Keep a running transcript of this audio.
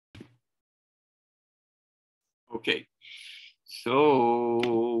Okay,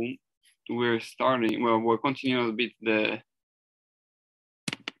 so we're starting. Well, we're continuing a bit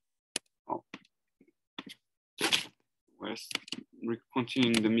we're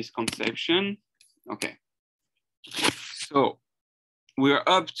continuing the misconception. Okay, so we're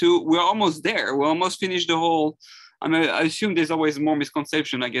almost there. We're almost finished the whole. I mean, I assume there's always more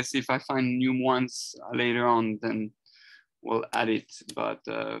misconception. I guess if I find new ones later on, then we'll add it. But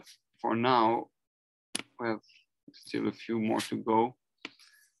for now, we have still a few more to go.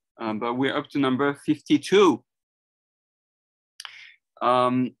 But we're up to number 52.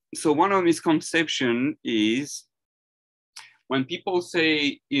 So one of the misconception is when people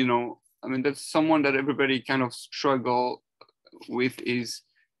say, you know, I mean, that's someone that everybody kind of struggle with is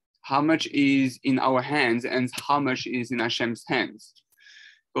how much is in our hands and how much is in Hashem's hands.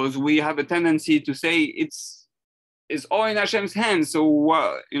 Because we have a tendency to say it's all in Hashem's hands. So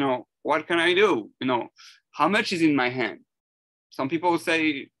what, you know, what can I do? You know, how much is in my hand? Some people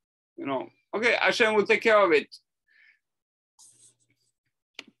say, you know, okay, Hashem will take care of it.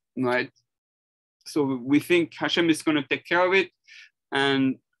 Right? So we think Hashem is going to take care of it.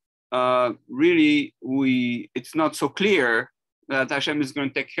 And really, it's not so clear that Hashem is going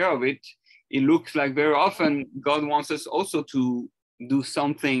to take care of it. It looks like very often God wants us also to do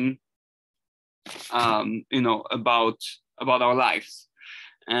something, you know, about our lives.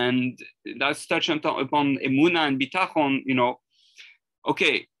 And that's touched upon Emunah and Bitachon, you know.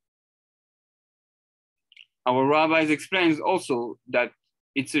 Okay, our rabbis explains also that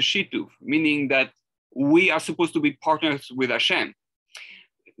it's a shituf, meaning that we are supposed to be partners with Hashem.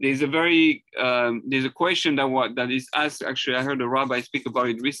 There's a question that is asked. Actually, I heard a rabbi speak about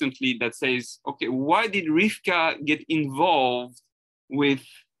it recently that says, okay, why did Rivka get involved with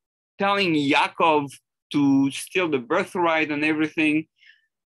telling Yaakov to steal the birthright and everything?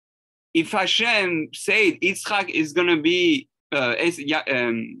 If Hashem said Yitzchak is going to be,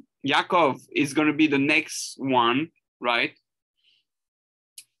 Yaakov is going to be the next one, right?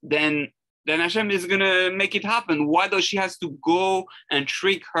 Then Hashem is going to make it happen. Why does she has to go and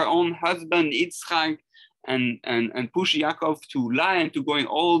trick her own husband, Yitzchak, and push Yaakov to lie and to go in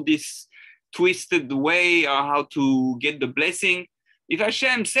all this twisted way how to get the blessing? If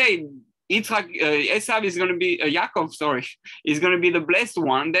Hashem said Esav is going to be, Yaakov, sorry, is going to be the blessed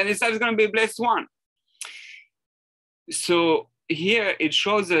one, then Esav is going to be a blessed one. So here it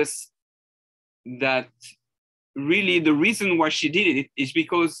shows us that really the reason why she did it is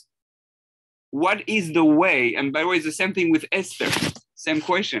because what is the way? And by the way, it's the same thing with Esther. Same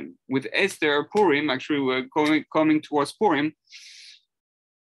question. With Esther, Purim, actually we're coming towards Purim.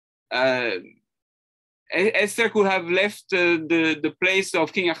 Esther could have left the place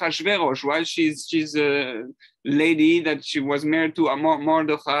of King Achashverosh, right? She's a lady that she was married to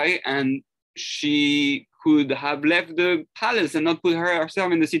Mordechai, and she could have left the palace and not put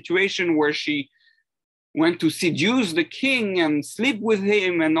herself in the situation where she went to seduce the king and sleep with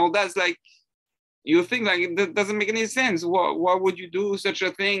him and all that's like, you think like it doesn't make any sense. Why would you do such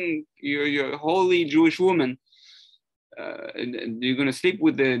a thing? You're a holy Jewish woman. You're going to sleep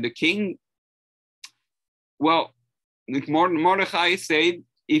with the king? Well, Mordechai said,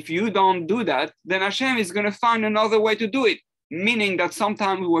 if you don't do that, then Hashem is going to find another way to do it. Meaning that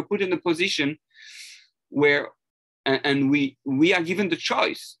sometimes we're put in a position where, and we are given the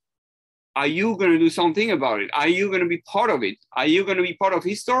choice. Are you going to do something about it? Are you going to be part of it? Are you going to be part of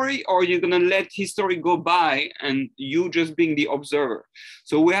history, or are you going to let history go by and you just being the observer?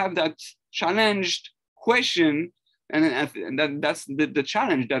 So we have that challenged question, and that's the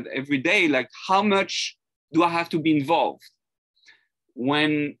challenge that every day, like how much do I have to be involved?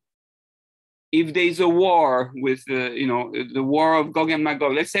 If there's a war with the war of Gog and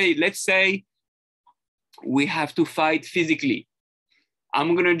Magog, let's say we have to fight physically.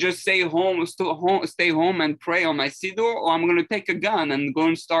 I'm going to just stay home and pray on my Siddur, or I'm going to take a gun and go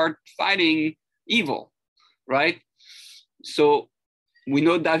and start fighting evil, right? So we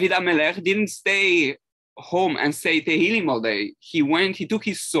know David HaMelech didn't stay home and say Tehillim all day. He took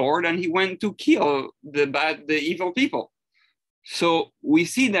his sword and he went to kill the evil people. So we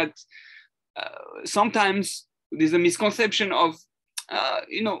see that sometimes there's a misconception of,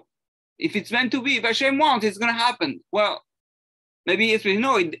 if it's meant to be, if Hashem wants, it's going to happen. Well, maybe yes,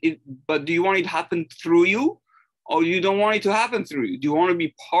 no, but do you want it to happen through you, or you don't want it to happen through you? Do you want to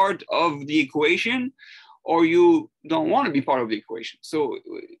be part of the equation, or you don't want to be part of the equation? So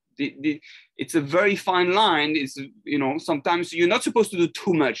it's a very fine line. It's, sometimes you're not supposed to do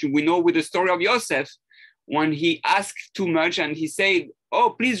too much. We know with the story of Yosef, when he asked too much and he said,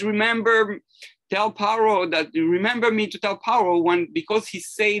 oh, please tell Paro that remember me to tell Paro, because he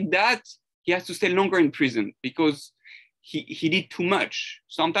said that, he has to stay longer in prison because he did too much.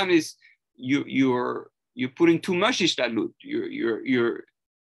 Sometimes you're putting too much ishtalut.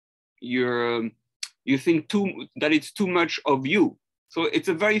 You think that it's too much of you. So it's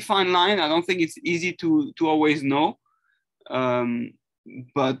a very fine line. I don't think it's easy to always know,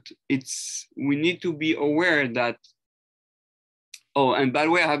 but we need to be aware that. Oh, and by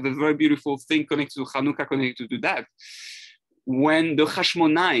the way, I have a very beautiful thing connected to Hanukkah, connected to that. When the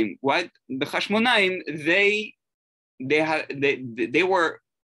Hashmonaim, what the Hashmonaim, they were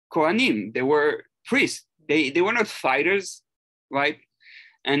Kohanim, they were priests. They were not fighters, right?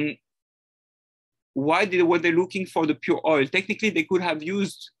 And why were they looking for the pure oil? Technically, they could have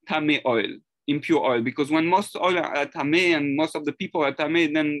used Tameh oil, impure oil, because when most oil are Tameh and most of the people are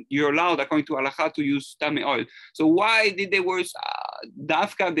Tameh, then you're allowed, according to Halacha, to use Tameh oil. So why did they use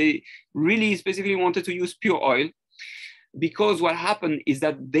Dafka? They really specifically wanted to use pure oil, because what happened is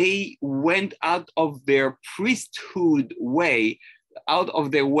that they went out of their priesthood way, out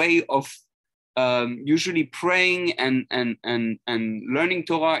of their way of usually praying and learning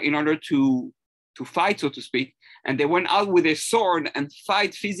Torah in order to fight, so to speak. And they went out with a sword and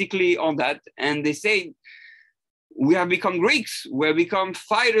fight physically on that. And they say, we have become Greeks. We have become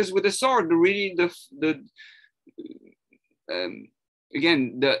fighters with a sword. Really,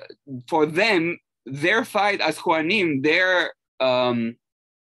 for them, their fight as Kohanim,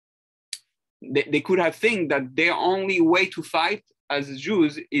 they could have think that their only way to fight as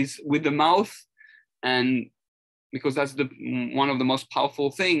Jews is with the mouth, and because that's one of the most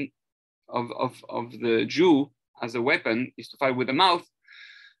powerful thing of the Jew as a weapon is to fight with the mouth,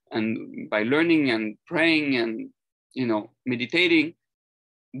 and by learning and praying and meditating.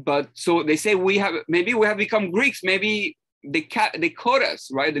 But so they say maybe we have become Greeks. Maybe they caught us,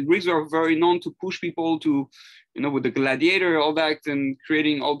 right? The Greeks are very known to push people to, with the gladiator, all that, and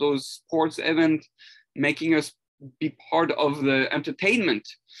creating all those sports events, making us be part of the entertainment.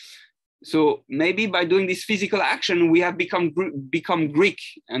 So maybe by doing this physical action, we have become Greek,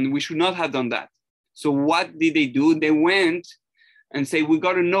 and we should not have done that. So what did they do? They went and say, we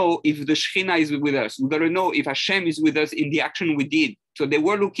got to know if the Shekhinah is with us. We got to know if Hashem is with us in the action we did. So they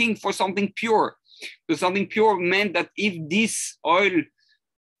were looking for something pure. So something pure meant that if this oil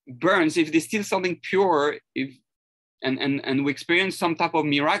burns, if there's still something pure, and we experience some type of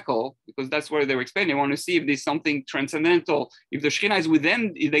miracle, because that's what they were explaining. They want to see if there's something transcendental. If the Shekhinah is with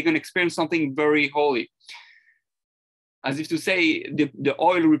them, they're going to experience something very holy. As if to say, the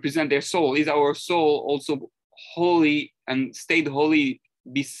oil represents their soul. Is our soul also holy and stayed holy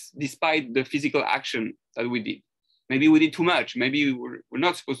despite the physical action that we did? Maybe we did too much. Maybe we're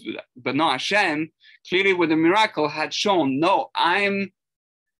not supposed to do that. But no, Hashem, clearly with the miracle, had shown, no, I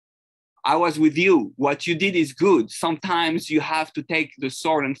was with you. What you did is good. Sometimes you have to take the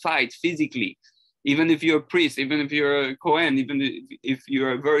sword and fight physically. Even if you're a priest, even if you're a Kohen, even if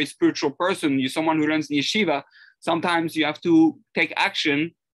you're a very spiritual person, you're someone who learns in yeshiva, sometimes you have to take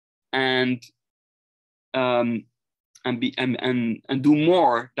action and do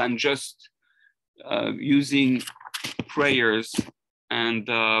more than just using prayers and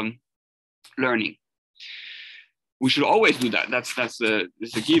learning. We should always do that. That's a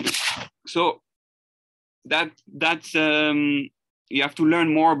given. So that's you have to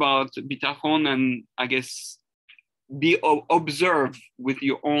learn more about bitachon, and I guess observe with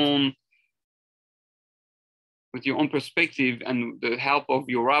your own perspective and the help of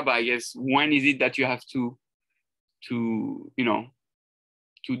your rabbi. I guess when is it that you have to do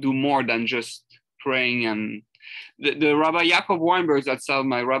more than just praying? And the Rabbi Yaakov Weinberg, that's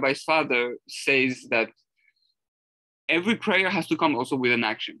my rabbi's father, says that every prayer has to come also with an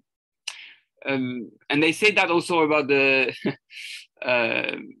action. And they say that also about they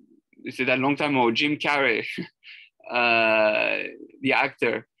said that a long time ago, Jim Carrey, the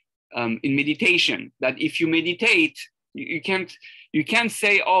actor, in meditation, that if you meditate, you can't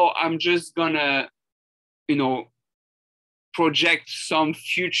say, oh, I'm just gonna, project some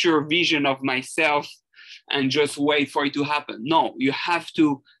future vision of myself and just wait for it to happen. No, you have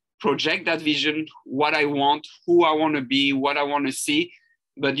to project that vision, what I want, who I want to be, what I want to see,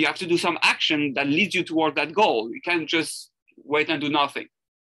 but you have to do some action that leads you toward that goal. You can't just wait and do nothing.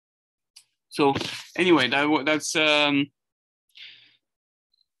 So anyway, that's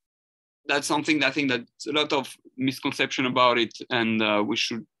something that I think that's a lot of misconception about it, and we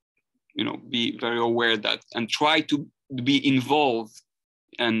should, be very aware that and try to be involved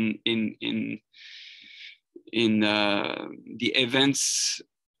and in the events,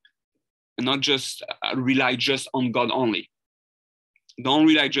 and not just rely just on God only. Don't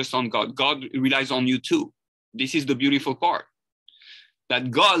rely just on God. God relies on you too. This is the beautiful part. that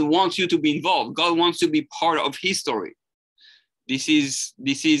God wants you to be involved. God wants to be part of His story. This is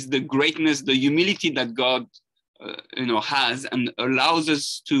the greatness, the humility that God has and allows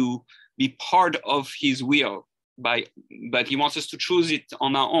us to be part of His will. But He wants us to choose it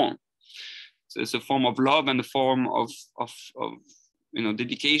on our own. So it's a form of love and a form of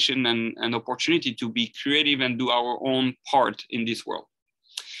dedication and opportunity to be creative and do our own part in this world.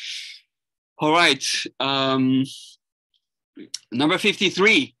 All right. Number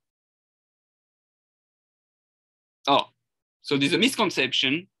 53. So there's a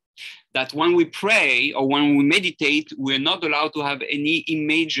misconception that when we pray or when we meditate, we're not allowed to have any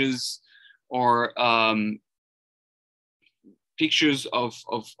images or pictures of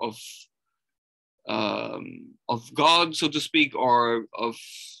God, so to speak, or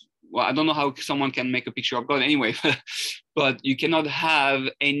I don't know how someone can make a picture of God anyway, but you cannot have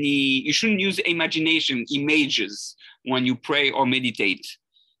you shouldn't use imagination, images when you pray or meditate.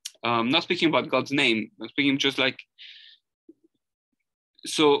 Not speaking about God's name, I'm speaking just like,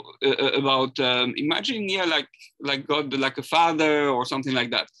 about imagining, like God, like a father or something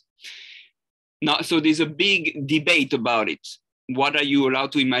like that. Now, so there's a big debate about it. What are you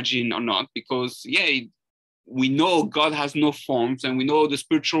allowed to imagine or not? Because we know God has no forms, and we know the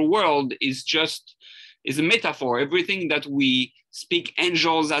spiritual world is a metaphor. Everything that we speak,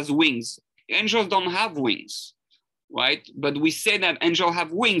 angels as wings. Angels don't have wings, right? But we say that angels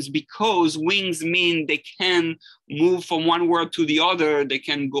have wings because wings mean they can move from one world to the other. They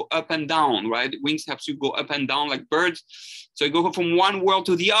can go up and down, right? Wings helps you go up and down like birds. So you go from one world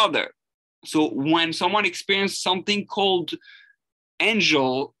to the other. So when someone experiences something called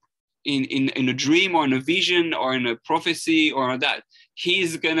angel in a dream or in a vision or in a prophecy or that,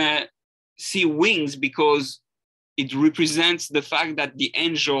 he's gonna see wings because it represents the fact that the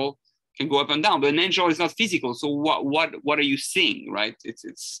angel can go up and down. But an angel is not physical. So what are you seeing, right?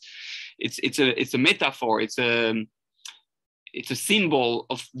 It's a metaphor. It's a symbol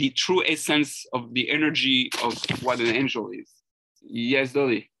of the true essence of the energy of what an angel is. Yes,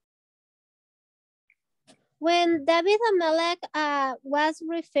 Dolly. When David Amalek was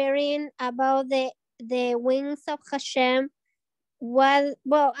referring about the wings of Hashem, we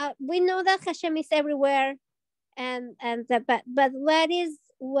know that Hashem is everywhere, but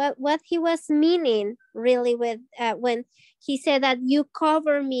what he was meaning really with when he said that you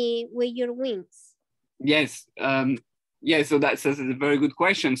cover me with your wings. Yes, so that's a very good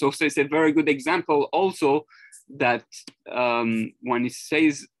question. So it's a very good example also that when it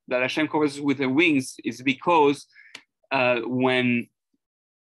says that Hashem covers with the wings, is because when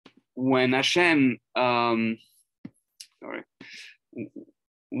Hashem,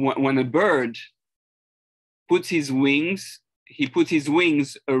 when a bird puts his wings, he puts his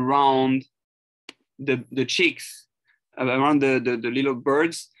wings around the chicks, around the little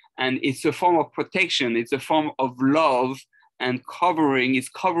birds, and it's a form of protection. It's a form of love and covering. It's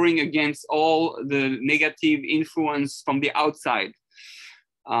covering against all the negative influence from the outside.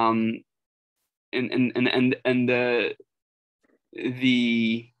 If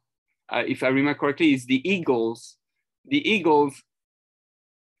I remember correctly, is the eagles. The eagles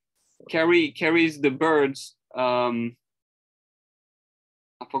carries the birds. I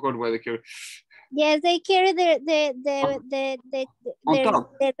forgot where they carry. Yes, they carry their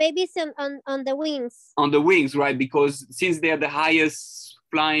babies on the wings. On the wings, right? Because since they are the highest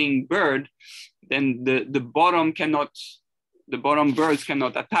flying bird, then the bottom birds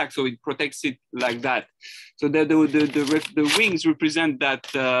cannot attack, so it protects it like that. So the wings represent that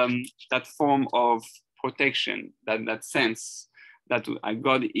form of protection, that sense that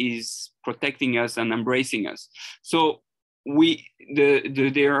God is protecting us and embracing us. So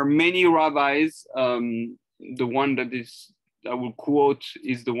there are many rabbis. The one that I will quote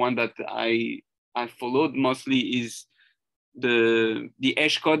is the one that I followed mostly is the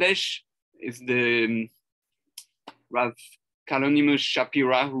Esh Kodesh, is the Rav Kalonimus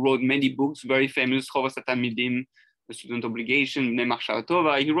Shapira, who wrote many books, very famous, Chovas HaTalmidim, The Student Obligation, Bnei Machshava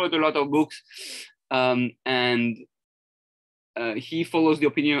Tova. He wrote a lot of books, and he follows the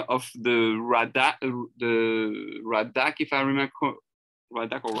opinion of the Radak, if I remember,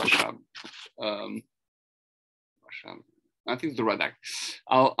 Radak or Rashab. Rashab. I think it's the Radak.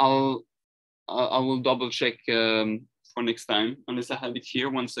 I will double check for next time, unless I have it here.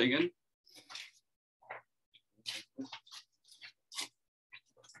 1 second.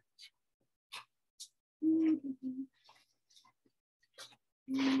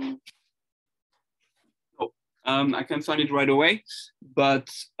 I can find it right away, but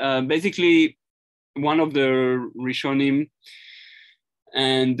basically one of the Rishonim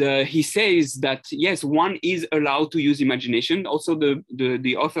And he says that, yes, one is allowed to use imagination. Also,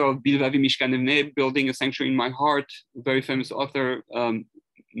 the author of Bilvavi Mishkan, Building a Sanctuary in My Heart, very famous author,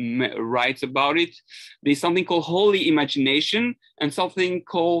 writes about it. There's something called holy imagination and something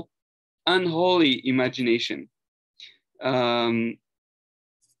called unholy imagination. And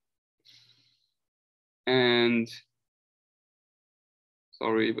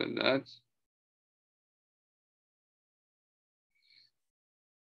sorry about that.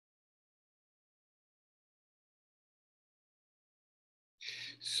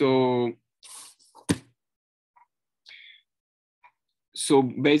 So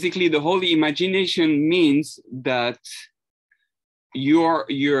basically, the holy imagination means that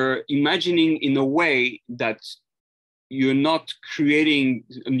you're imagining in a way that you're not creating,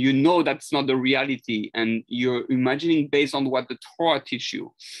 you know that's not the reality, and you're imagining based on what the Torah teach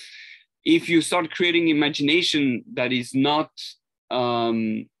you. If you start creating imagination that is not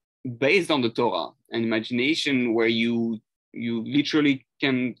based on the Torah, an imagination where you literally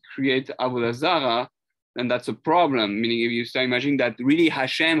can create Avodah Zarah, then that's a problem. Meaning, if you start imagining that really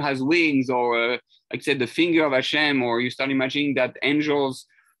Hashem has wings, or like I said, the finger of Hashem, or you start imagining that angels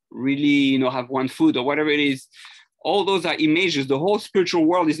really, have one foot, or whatever it is, all those are images. The whole spiritual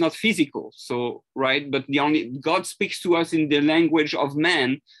world is not physical. So, right, but God speaks to us in the language of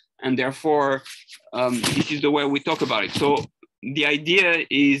man, and therefore, this is the way we talk about it. So the idea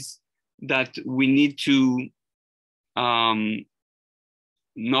is that we need to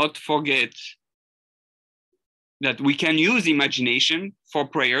not forget that we can use imagination for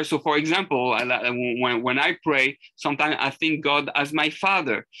prayer. So, for example, when I pray, sometimes I think God as my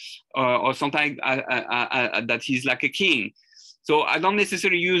father, or sometimes that he's like a king. So I don't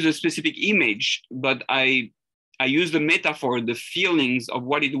necessarily use a specific image, but I use the metaphor, the feelings of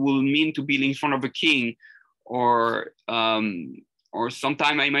what it will mean to be in front of a king, or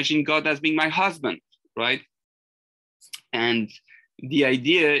sometimes I imagine God as being my husband, right? And the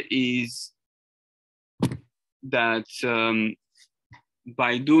idea is that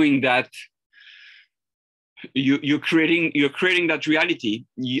by doing that, you're creating that reality.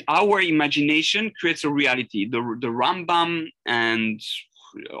 Our imagination creates a reality. The Rambam and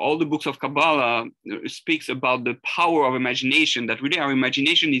all the books of Kabbalah speaks about the power of imagination, that really our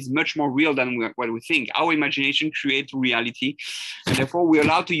imagination is much more real than what we think. Our imagination creates reality, and therefore we're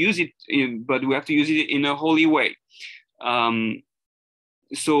allowed to use it, but we have to use it in a holy way.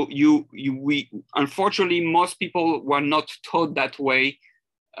 So we unfortunately, most people were not taught that way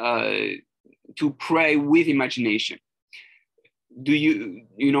to pray with imagination.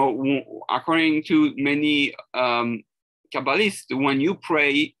 According to many Kabbalists, when you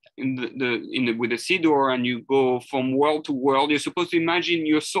pray with the Siddur and you go from world to world, you're supposed to imagine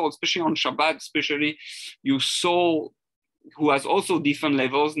your soul, especially on Shabbat, especially your soul, who has also different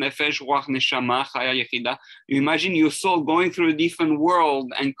levels, nefesh, ruach, neshama, chaya, yechida. You imagine your soul going through a different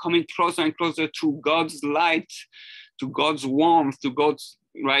world and coming closer and closer to God's light, to God's warmth, to God's,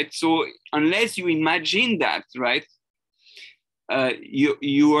 right? So unless you imagine that, right,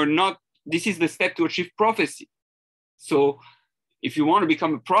 you are not, this is the step to achieve prophecy. So if you want to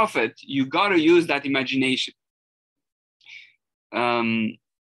become a prophet, you got to use that imagination.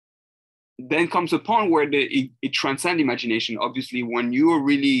 Then comes a point where it transcends imagination. Obviously, when you are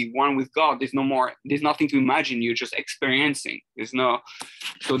really one with God, there's nothing to imagine. You're just experiencing. So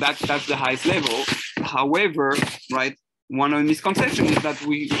that's the highest level. However, right, one of the misconceptions is that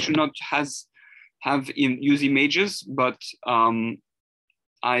we should not use images, but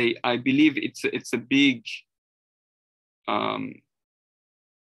I believe it's a big.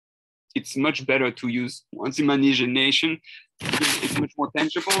 It's much better to use one's imagination. It's much more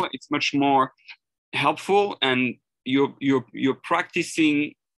tangible. It's much more helpful, and you're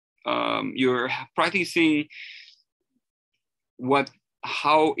practicing. You're practicing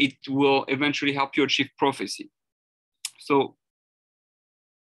how it will eventually help you achieve prophecy. So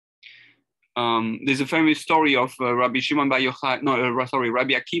there's a famous story of Rabbi Shimon Bar Yochai,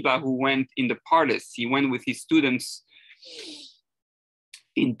 Rabbi Akiva, who went in the Pardes. He went with his students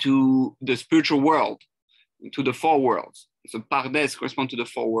into the spiritual world, into the four worlds. So Pardes corresponds to the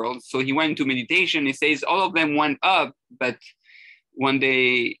four worlds. So he went into meditation. He says all of them went up, but when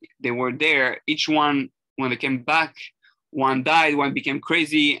they were there, each one, when they came back, one died, one became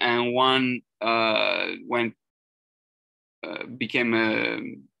crazy, and one became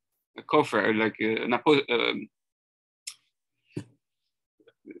a kofar, like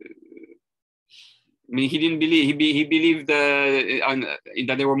he didn't believe. He believed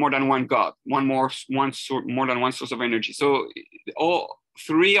that there were more than one God, more than one source of energy. So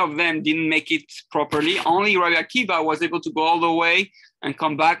 3 of them didn't make it properly. Only Rabbi Akiva was able to go all the way and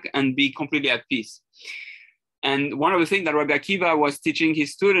come back and be completely at peace. And one of the things that Rabbi Akiva was teaching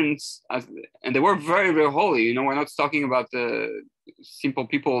his students, and they were very, very holy. You know, we're not talking about simple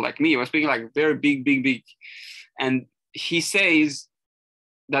people like me. We're speaking like very big. And he says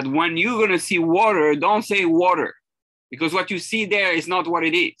that when you're going to see water, don't say water, because what you see there is not what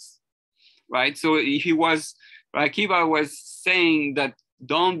it is, right? So Rabbi Akiva was saying that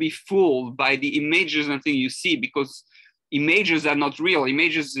don't be fooled by the images and things you see, because images are not real.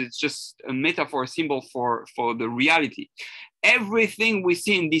 Images is just a metaphor, a symbol for the reality. Everything we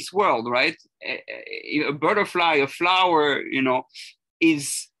see in this world, right? A butterfly, a flower, you know,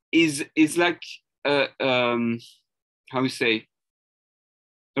 is like how you say,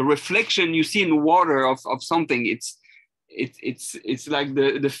 a reflection you see in water of something. It's like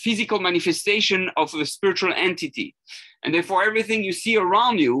the physical manifestation of a spiritual entity, and therefore everything you see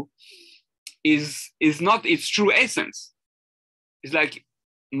around you is not its true essence. It's like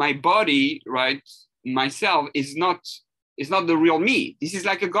my body, right? Myself is not the real me. This is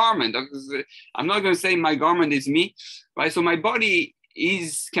like a garment. I'm not going to say my garment is me, right? So my body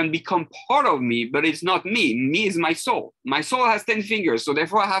can become part of me, but it's not me. Me is my soul. My soul has 10 fingers, so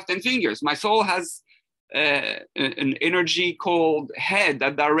therefore I have 10 fingers. My soul has an energy called head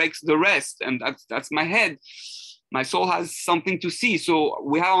that directs the rest, and that's my head. My soul has something to see. So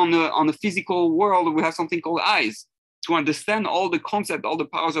we have on the physical world, we have something called eyes to understand all the concept, all the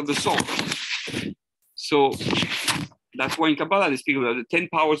powers of the soul. So that's why in Kabbalah they speak about the 10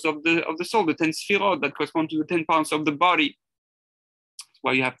 powers of the soul, the 10 sphirot that correspond to the 10 powers of the body. That's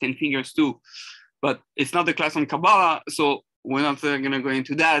why you have 10 fingers too. But it's not the class on Kabbalah, so we're not going to go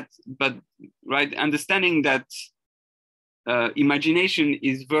into that. But right, understanding that imagination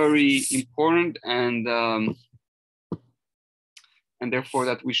is very important, and therefore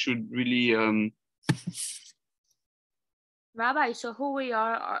that we should really. Rabbi, so who we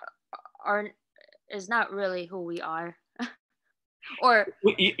are is not really who we are. Or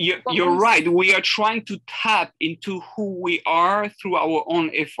you're right. We are trying to tap into who we are through our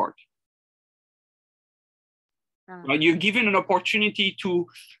own effort. Right? You're given an opportunity to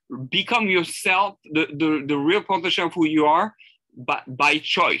become yourself, the real potential of who you are, by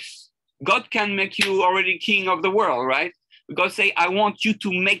choice. God can make you already king of the world, right? God say, I want you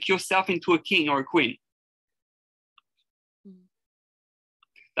to make yourself into a king or a queen.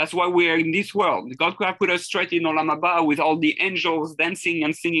 That's why we are in this world. God could have put us straight in Olam Haba with all the angels dancing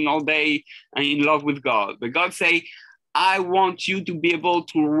and singing all day and in love with God. But God say, I want you to be able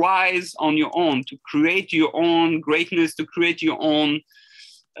to rise on your own, to create your own greatness, to create your own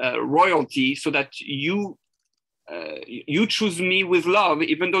royalty, so that you choose me with love.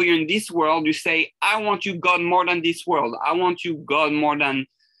 Even though you're in this world, you say, I want you, God, more than this world. I want you, God, more than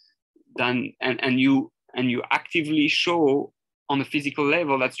and you actively show on a physical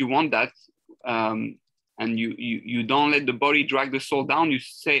level that you want that, and you don't let the body drag the soul down. You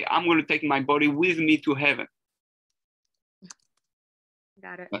say, I'm going to take my body with me to heaven.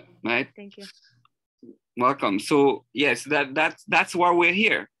 Got it. Right? Thank you. Welcome. So yes, that's why we're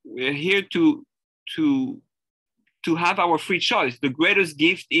here. We're here to have our free choice. The greatest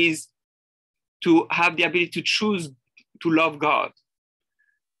gift is to have the ability to choose to love God.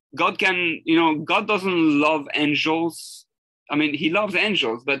 God can, God doesn't love angels. I mean, he loves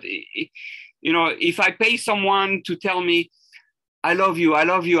angels, but if I pay someone to tell me, I love you, I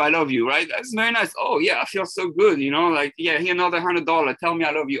love you, I love you, right? That's very nice. Oh yeah, I feel so good, like, yeah, here another $100. Tell me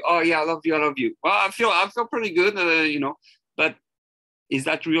I love you. Oh yeah, I love you, I love you. Well, I feel pretty good, but is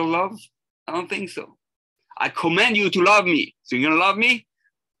that real love? I don't think so. I command you to love me. So you're gonna love me?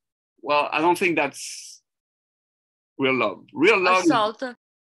 Well, I don't think that's real love. Real love. Assault.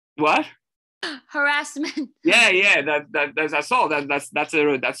 What? Harassment. Yeah. That's assault.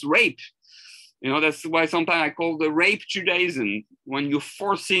 That's rape. That's why sometimes I call the rape Judaism, when you're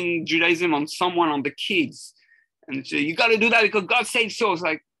forcing Judaism on someone, on the kids, and you got to do that because God said so. It's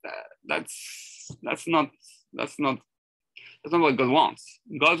like that's not what God wants.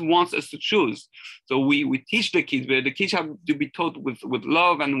 God wants us to choose. So we teach the kids, but the kids have to be taught with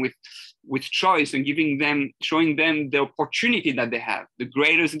love and with choice, and showing them the opportunity that they have, the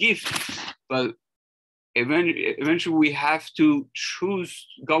greatest gift. But eventually we have to choose.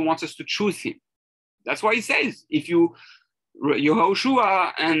 God wants us to choose Him. That's why He says, if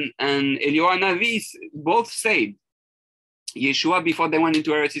Yehoshua and Eliyahu Navi both said, Yeshua, before they went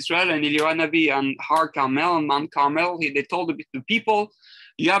into Eretz Israel, and Eliyahu Navi on Har Carmel and Mount Carmel, they told the people,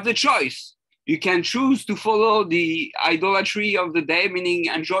 you have the choice. You can choose to follow the idolatry of the day, meaning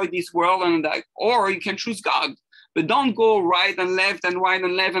enjoy this world, or you can choose God. but don't go right and left and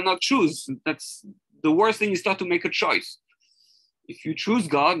not choose. That's the worst thing, is not to make a choice. If you choose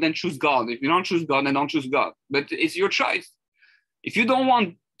God, then choose God. If you don't choose God, then don't choose God. But it's your choice. If you don't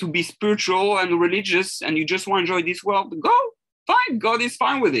want to be spiritual and religious and you just want to enjoy this world, go, fine. God is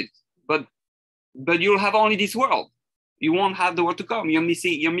fine with it. But you'll have only this world. You won't have the world to come. You're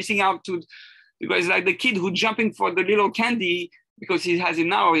missing out to, because it's like the kid who's jumping for the little candy because he has it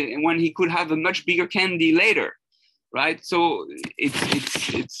now when he could have a much bigger candy later, right? So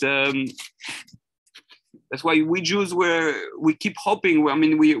it's that's why we Jews, we keep hoping.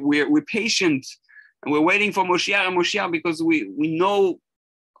 We're patient and we're waiting for Moshiach because we know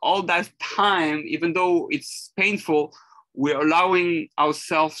all that time, even though it's painful, we're allowing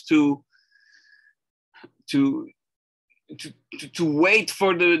ourselves to wait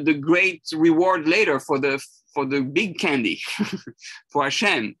for the great reward later, for the big candy, for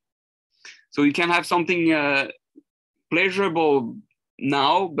Hashem. So you can have something pleasurable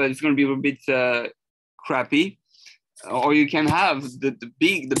now, but it's going to be a bit crappy, or you can have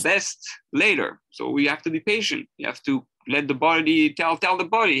the best later. So we have to be patient. You have to let the body tell the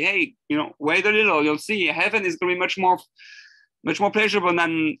body, hey, wait a little. You'll see heaven is going to be much more pleasurable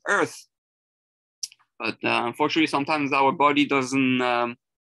than earth. But unfortunately, sometimes our body doesn't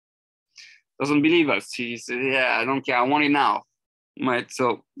believe us. He says, "Yeah, I don't care. I want it now." Right.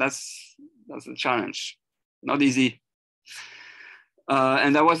 So that's a challenge. Not easy.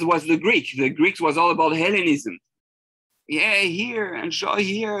 And that was the Greek. The Greeks was all about Hellenism. Yeah, here, enjoy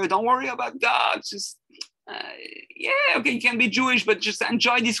here. Don't worry about God. Just okay, you can be Jewish, but just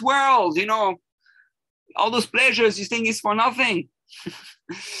enjoy this world. All those pleasures you think is for nothing.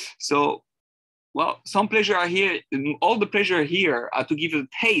 So. Well, some pleasure are here. All the pleasure here are to give a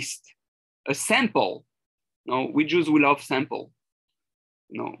taste, a sample. We Jews, we love sample.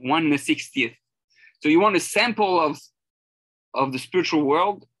 1/60th. So you want a sample of the spiritual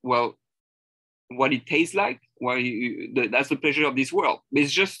world? Well, what it tastes like? Well, that's the pleasure of this world.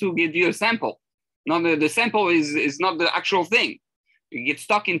 It's just to give you a sample. Now the sample is not the actual thing. You get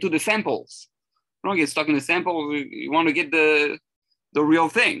stuck into the samples. You don't get stuck in the samples. You want to get the real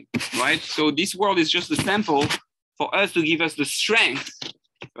thing, right? So this world is just a sample for us to give us the strength.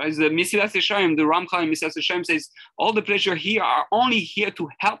 Right? The Mesilas Yesharim, the Ramchal in Mesilas Yesharim says, all the pleasure here are only here to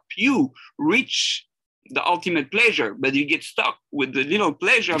help you reach the ultimate pleasure, but you get stuck with the little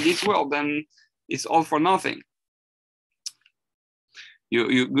pleasure of this world, then it's all for nothing.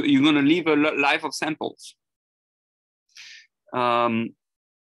 You're going to live a life of samples.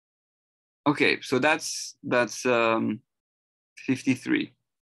 Okay, so that's 53.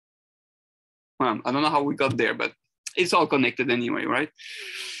 Well, I don't know how we got there, but it's all connected anyway, right?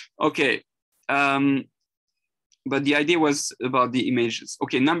 Okay. But the idea was about the images.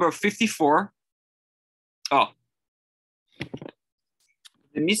 Okay, number 54. Oh.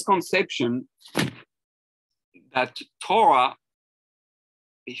 The misconception that Torah,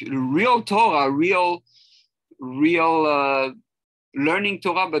 real Torah, real learning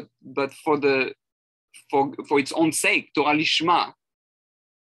Torah, but for its own sake, Torah Lishmah,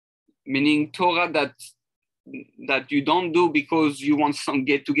 meaning Torah that you don't do because you want to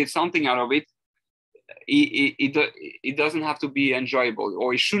get something out of it. It doesn't have to be enjoyable,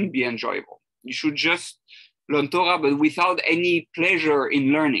 or it shouldn't be enjoyable. You should just learn Torah, but without any pleasure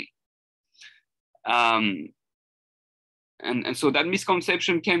in learning. And so that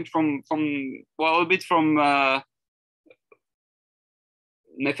misconception came from a bit from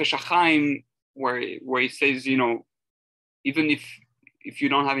Nefesh HaChaim, where it says, even if you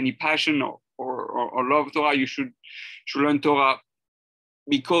don't have any passion or love Torah, you should learn Torah,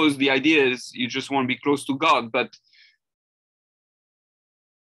 because the idea is you just want to be close to God.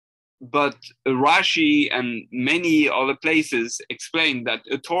 But Rashi and many other places explain that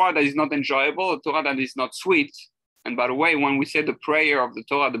a Torah that is not enjoyable, a Torah that is not sweet. And by the way, when we say the prayer of the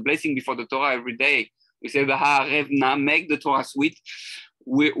Torah, the blessing before the Torah every day, we say the Ha'arevna, make the Torah sweet.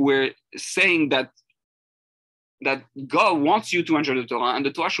 We're saying that God wants you to enjoy the Torah, and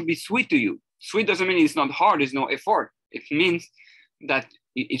the Torah should be sweet to you. Sweet doesn't mean it's not hard, there's no effort. It means that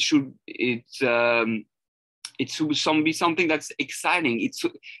it should be something that's exciting.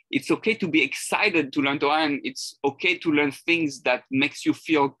 It's okay to be excited to learn Torah, and it's okay to learn things that makes you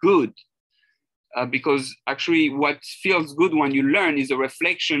feel good. Because actually what feels good when you learn is a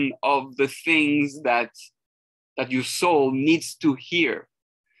reflection of the things that your soul needs to hear.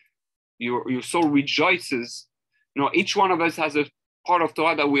 Your soul rejoices. Each one of us has a part of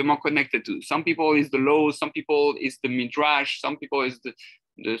Torah that we're more connected to. Some people is the law, some people is the Midrash, some people is the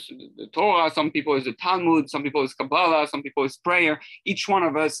Torah, some people is the Talmud, some people is Kabbalah, some people is prayer. Each one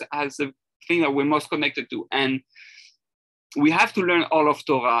of us has a thing that we're most connected to. And we have to learn all of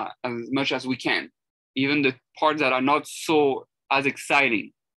Torah as much as we can, even the parts that are not so as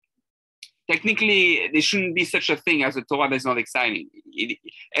exciting. Technically, there shouldn't be such a thing as a Torah that's not exciting.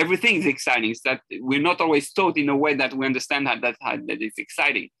 Everything is exciting. It's that we're not always taught in a way that we understand that it's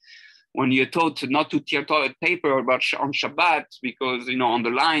exciting. When you're taught not to tear toilet paper about on Shabbat because, on the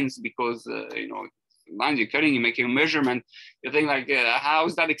lines, because, lines you're cutting, you're making a measurement, you think like, how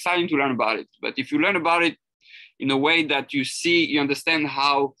is that exciting to learn about it? But if you learn about it in a way that you understand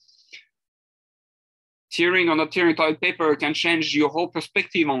how tearing or not tearing toilet paper can change your whole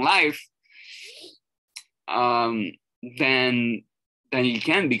perspective on life, then it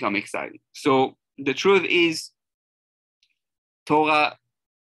can become exciting. So the truth is, Torah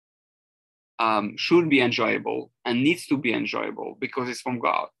should be enjoyable and needs to be enjoyable because it's from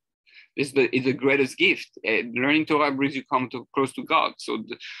God. It's the greatest gift. Learning Torah brings you close to God. So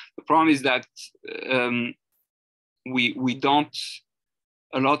the problem is that we don't.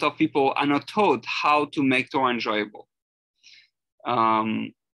 A lot of people are not taught how to make Torah enjoyable.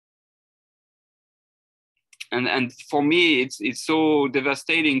 And for me, it's so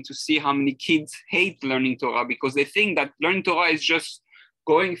devastating to see how many kids hate learning Torah because they think that learning Torah is just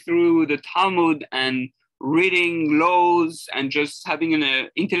going through the Talmud and reading laws and just having an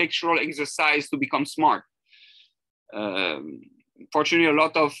intellectual exercise to become smart. Fortunately, a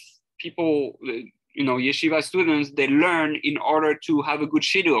lot of people, yeshiva students, they learn in order to have a good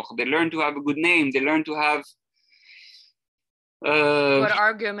shidduch. They learn to have a good name. They learn to have good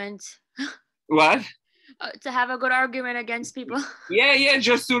argument. What? To have a good argument against people. Yeah,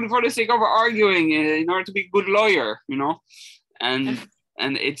 just for the sake of arguing, in order to be a good lawyer,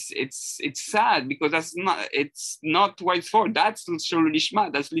 and it's sad because it's not what it's for. That's Torah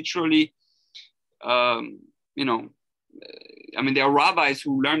Lishmah. That's literally, there are rabbis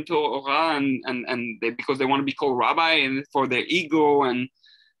who learn Torah and they, because they want to be called rabbi and for their ego and.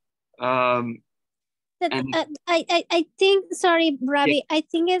 I think, sorry, Rabbi, yeah. I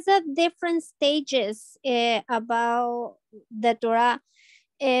think it's at different stages about the Torah.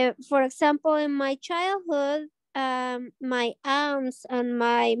 For example, in my childhood, my aunts and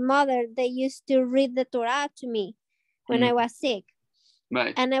my mother, they used to read the Torah to me when I was sick.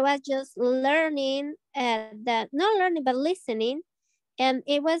 Right. And I was just learning, not learning, but listening. And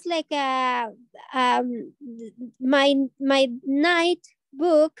it was like my night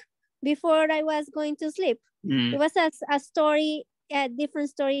book before I was going to sleep. It was a story, a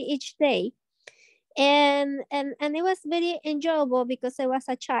different story each day. And it was very enjoyable because I was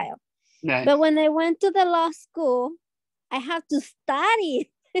a child. Nice. But when I went to the law school, I had to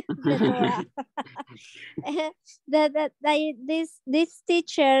study the Torah. This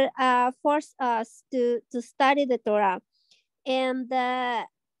teacher forced us to study the Torah. And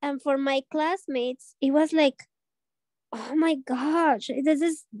for my classmates, it was like, oh my gosh, this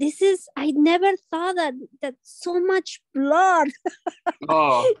is I never thought that so much blood.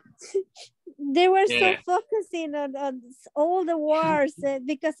 Oh. They were so focusing on all the wars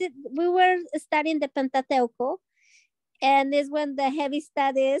because we were studying the Pentateuch, and it's when the heavy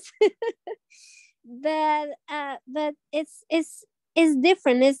studies. but it's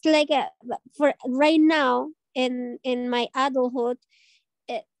different. It's like for right now in my adulthood,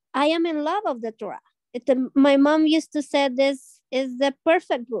 I am in love of the Torah. My mom used to say this is the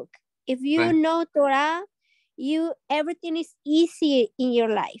perfect book. If you know Torah, everything is easy in your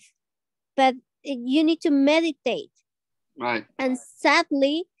life, but you need to meditate. Right. And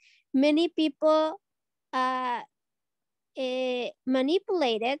sadly, many people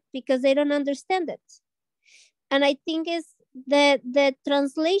manipulate it because they don't understand it. And I think it's the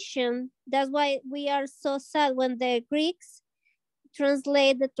translation. That's why we are so sad when the Greeks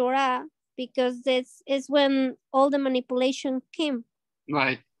translate the Torah, because this is when all the manipulation came.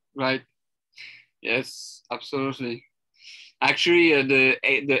 Right. Yes, absolutely. Actually, the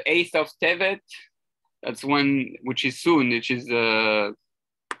 8th of Tevet, that's when, which is soon, which is what's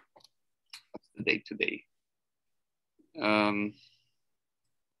the date today? It's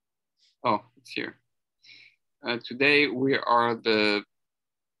here. Today we are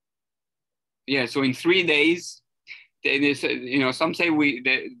so in 3 days. Some say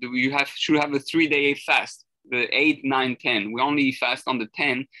should have a 3-day fast, the 8, 9, 10. We only fast on the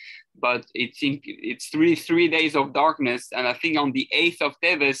 10, but it's 3 days of darkness. And I think on the 8th of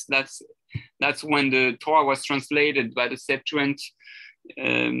Teves, that's when the Torah was translated by the Septuagint,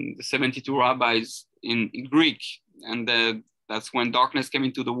 the 72 rabbis in Greek. And that's when darkness came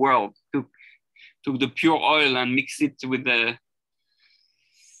into the world, took the pure oil and mixed it with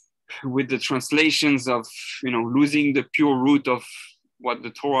the translations of, losing the pure root of what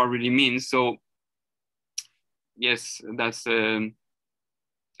the Torah really means. So yes, that's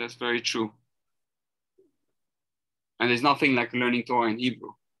very true. And there's nothing like learning Torah in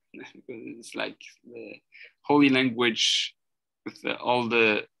Hebrew. It's like the holy language with all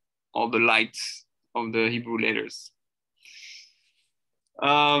the lights of the Hebrew letters.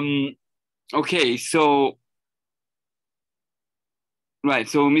 Okay, so right.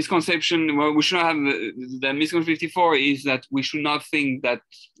 So misconception. Well, we should not have the misconception 54 is that we should not think that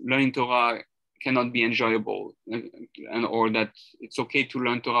learning Torah cannot be enjoyable, and or that it's okay to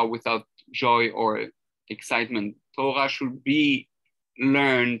learn Torah without joy or excitement. Torah should be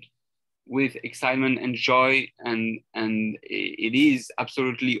learned with excitement and joy, and it is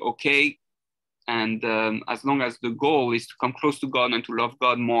absolutely okay. And as long as the goal is to come close to God and to love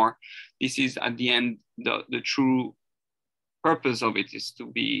God more, this is at the end the true purpose of it, is to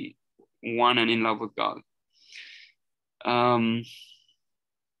be one and in love with God.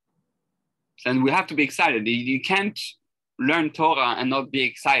 And we have to be excited. You can't learn Torah and not be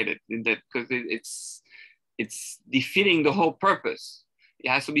excited, because it's defeating the whole purpose. It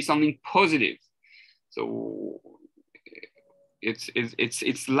has to be something positive. So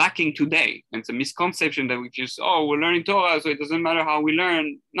it's lacking today. And it's a misconception that we just, we're learning Torah, so it doesn't matter how we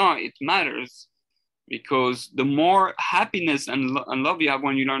learn. No, it matters, because the more happiness and love you have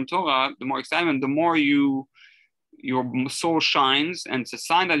when you learn Torah, the more excitement, the more your soul shines, and it's a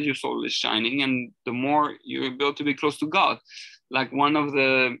sign that your soul is shining, and the more you're able to be close to God. Like one of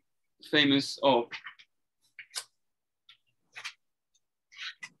the famous,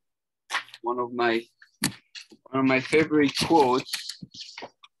 one of my favorite quotes.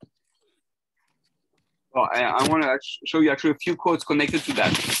 I want to show you actually a few quotes connected to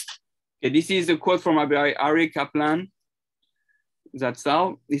that. Okay, this is a quote from Rabbi Ari Kaplan. That's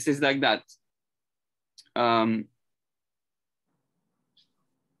how this is like that.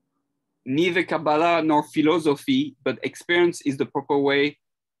 Neither Kabbalah nor philosophy, but experience is the proper way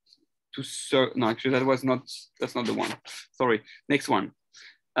to serve. No, actually, that's not the one. Sorry, next one.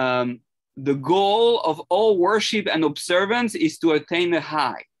 The goal of all worship and observance is to attain a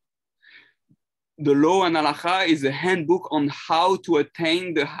high. The law and halacha is a handbook on how to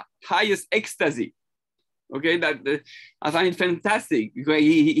attain the highest ecstasy. Okay, I find it fantastic, because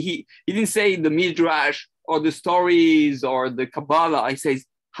he didn't say the midrash or the stories or the Kabbalah. He says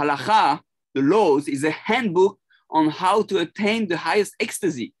halacha, the laws, is a handbook on how to attain the highest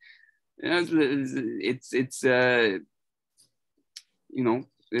ecstasy. It's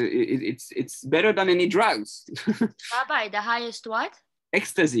better than any drugs. Rabbi, the highest what?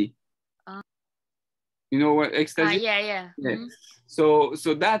 Ecstasy. You know what ecstasy? Yeah. Mm-hmm. So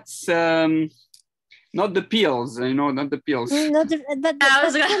that's not the pills, not the pills. But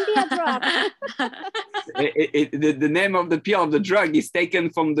can be a drug. The name of the pill of the drug is taken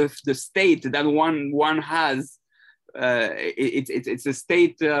from the state that one has. It's a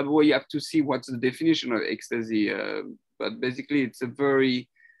state where you have to see what's the definition of ecstasy. But basically, it's a very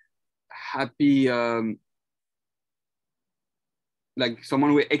happy, like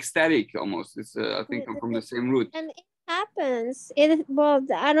someone who is ecstatic almost. It's I think I'm from the same root. And it happens.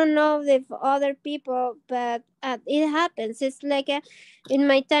 I don't know if other people, but it happens. It's like in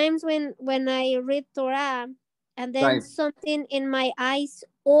my times when I read Torah, and then Right. something in my eyes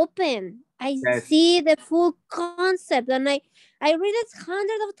open. I Yes. see the full concept, and I read it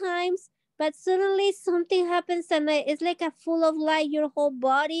hundreds of times, but suddenly something happens, and it's like a full of light, your whole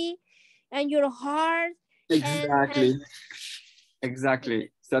body and your heart. Exactly.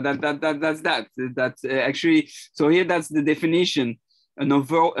 Exactly. So that's that. That's actually, so here that's the definition: an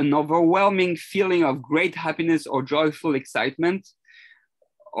overwhelming feeling of great happiness or joyful excitement,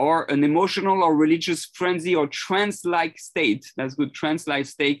 or an emotional or religious frenzy or trance-like state. That's good, trance-like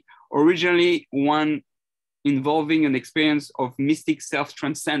state. Originally one involving an experience of mystic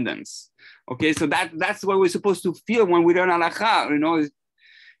self-transcendence. Okay, so that's what we're supposed to feel when we learn halakha,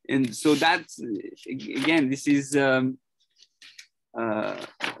 And so that's, again, this is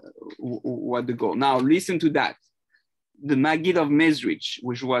what the goal. Now listen to that. The Maggid of Mezrich,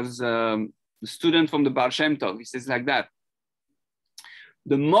 which was the student from the Baal Shem Tov, he says like that: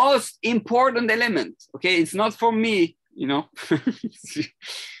 the most important element, okay, it's not for me,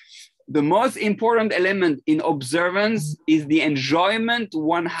 the most important element in observance is the enjoyment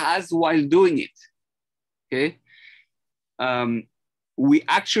one has while doing it. Okay, we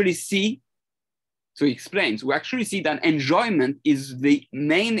actually see, so he explains, we actually see that enjoyment is the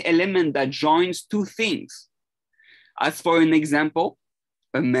main element that joins two things. As for an example,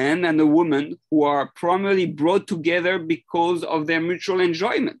 a man and a woman who are primarily brought together because of their mutual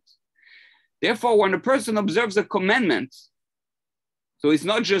enjoyment. Therefore, when a person observes a commandment, So it's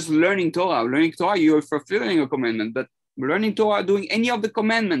not just learning Torah. Learning Torah, you're fulfilling a commandment, but learning Torah, doing any of the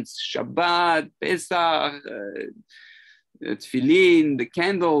commandments, Shabbat, Pesach, Tefillin, the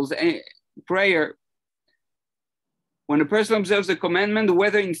candles, prayer. When a person observes a commandment,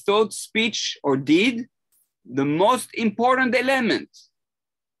 whether in thought, speech, or deed, the most important element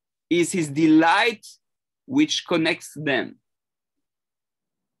is his delight, which connects them.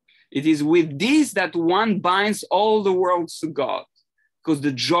 It is with this that one binds all the worlds to God, because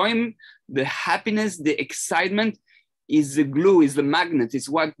the joy, the happiness, the excitement is the glue, is the magnet, is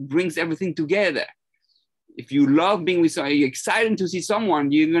what brings everything together. If you love being with someone, you're excited to see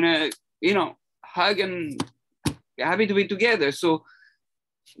someone, you're gonna, hug and you're happy to be together. So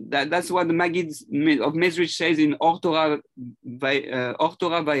that's what the Maggid of Mezrich says in Or Torah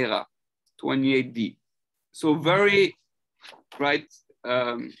Vayera, 28d. So very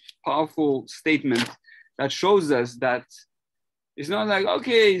powerful statement that shows us that it's not like,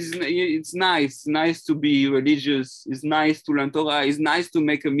 okay, it's nice to be religious, it's nice to learn Torah, it's nice to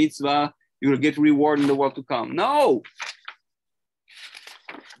make a mitzvah, you will get reward in the world to come. No.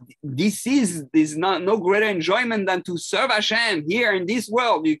 There's no greater enjoyment than to serve Hashem here in this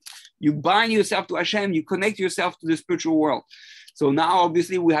world. You bind yourself to Hashem, you connect yourself to the spiritual world. So now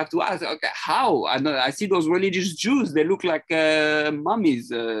obviously we have to ask, okay, how? I see those religious Jews, they look like mummies.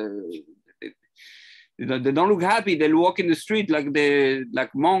 They don't look happy. They walk in the street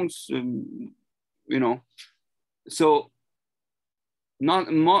like monks, So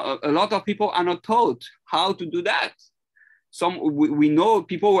a lot of people are not taught how to do that. We know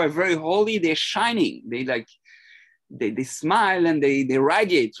people who are very holy, they're shining. They smile and they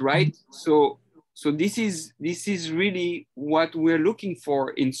radiate, right? So this is really what we're looking for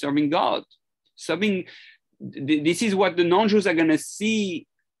in serving God. This is what the non-Jews are gonna see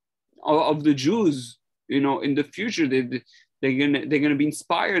of the Jews, in the future. They're gonna be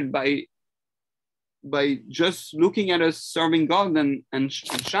inspired by just looking at us serving God and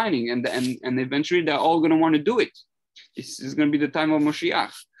shining, and eventually they're all gonna want to do it. This is gonna be the time of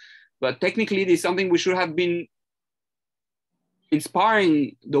Moshiach. But technically, this is something we should have been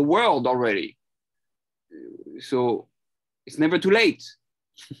inspiring the world already. So it's never too late.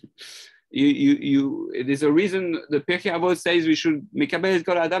 It is a reason the Pirkei Avot says we should mekabel et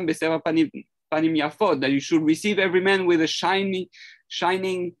kol adam b'seva panim yafot, that you should receive every man with a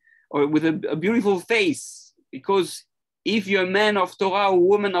shining or with a beautiful face, because if you're a man of Torah or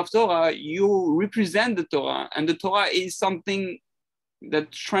woman of Torah, you represent the Torah, and the Torah is something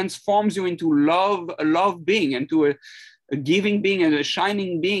that transforms you into a love being, into a giving being, and a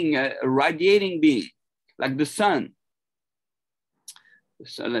shining being, a radiating being, like the sun.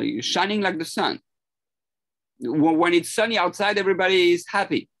 So, shining like the sun. When it's sunny outside, everybody is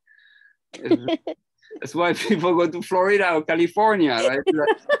happy. That's why people go to Florida or California, right?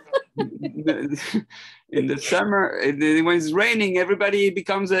 In the summer, when it's raining, everybody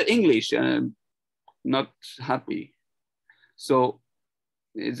becomes English and not happy. So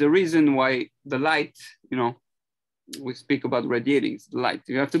it's the reason why the light, we speak about radiating, it's the light.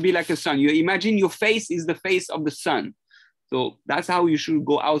 You have to be like a sun. You imagine your face is the face of the sun. So that's how you should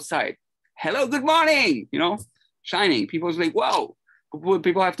go outside. Hello, good morning, shining. People's like, wow.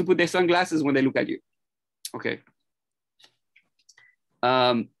 People have to put their sunglasses when they look at you. Okay.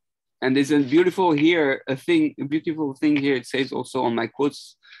 And there's a beautiful thing here. It says also on my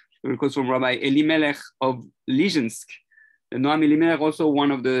quotes from Rabbi Elimelech of Lizhensk. Noam Elimelech, also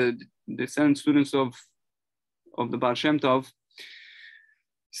one of the 7 students of the Baal Shem Tov,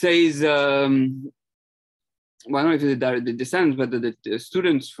 says, well, I don't know if it's the descendants, but the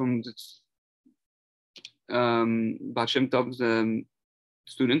students from Baal Shem Tov's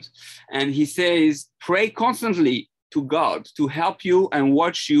students, and he says, pray constantly to God to help you and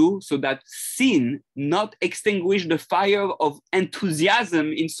watch you, so that sin not extinguish the fire of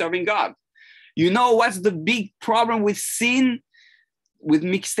enthusiasm in serving God. What's the big problem with sin, with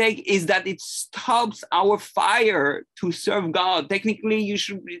mistake, is that it stops our fire to serve God. Technically,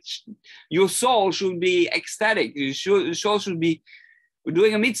 your soul should be ecstatic. Your soul should be, we're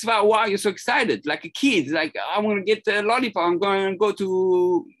doing a mitzvah, wow, you're so excited, like a kid, like, I'm going to get a lollipop, I'm going to go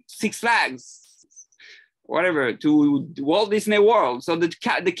to Six Flags, whatever, to Walt Disney World. So the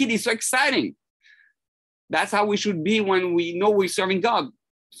kid is so exciting. That's how we should be when we know we're serving God.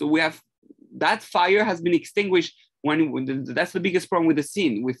 So we have, that fire has been extinguished that's the biggest problem with the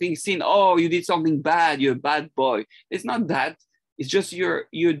sin. We think sin, oh, you did something bad, you're a bad boy. It's not that. It's just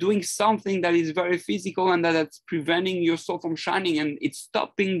you're doing something that is very physical, and that's preventing your soul from shining, and it's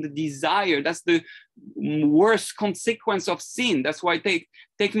stopping the desire. That's the worst consequence of sin. That's why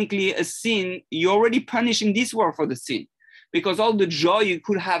technically a sin, you're already punishing this world for the sin. because all the joy you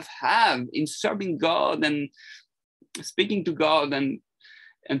could have in serving God and speaking to God and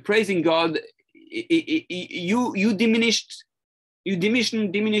praising God, you diminished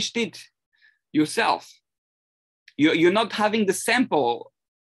it yourself. You're not having the sample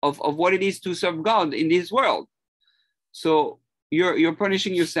of what it is to serve God in this world. So you're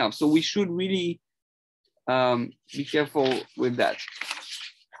punishing yourself. So we should really be careful with that.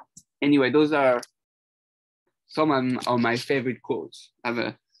 Anyway, those are some of my favorite quotes. I have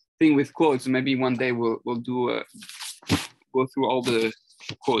a thing with quotes. Maybe one day we'll do go through all the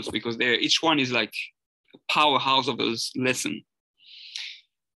quotes, because each one is like a powerhouse of a lesson.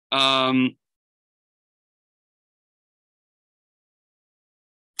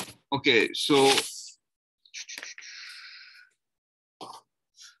 Okay, so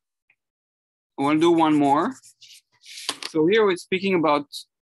I want to do one more. So here we're speaking about,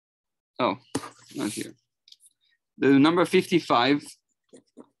 oh, not here. The number 55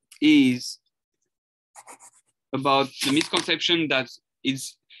 is about the misconception that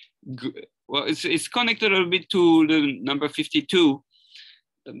it's, well, it's connected a little bit to the number 52.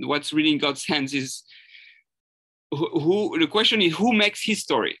 What's really in God's hands is, the question is, who makes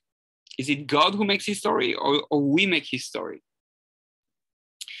history? Is it God who makes history, or we make history?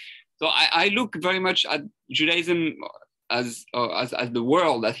 So I look very much at Judaism as the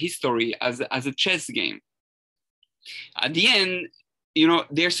world, as history, as a chess game. At the end,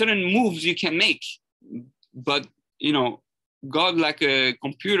 there are certain moves you can make, but God, like a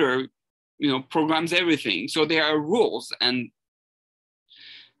computer, programs everything. So there are rules, and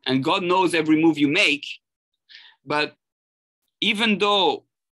God knows every move you make. But even though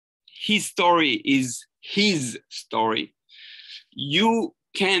his story is his story, you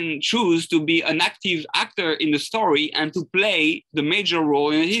can choose to be an active actor in the story and to play the major role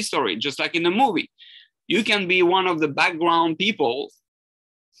in his story, just like in the movie. You can be one of the background people,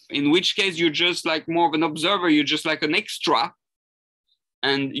 in which case you're just like more of an observer, you're just like an extra,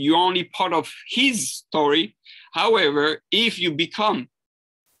 and you're only part of his story. However, if you become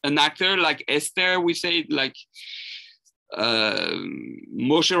an actor like Esther, we say, like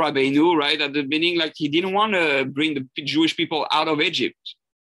Moshe Rabbeinu, right? At the beginning, like he didn't want to bring the Jewish people out of Egypt,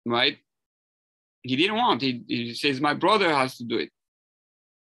 right? He didn't want. He says, my brother has to do it.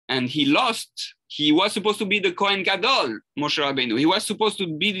 And he lost. He was supposed to be the Kohen Gadol, Moshe Rabbeinu. He was supposed to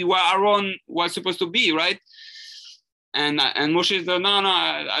be where Aaron was supposed to be, right? And Moshe said, no,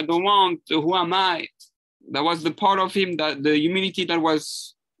 I don't want. Who am I? That was the part of him, that the humility that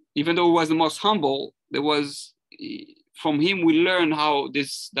was, even though he was the most humble, there was, from him we learn how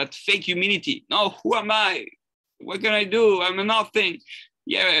that fake humility. No, who am I? What can I do? I'm nothing.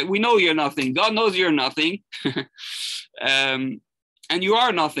 Yeah, we know you're nothing. God knows you're nothing. And you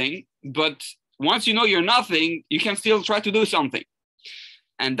are nothing. But once you know you're nothing, you can still try to do something.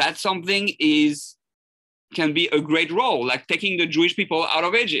 And that something can be a great role, like taking the Jewish people out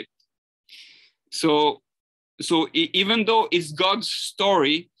of Egypt. So even though it's God's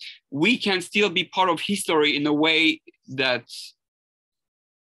story, we can still be part of history in a way that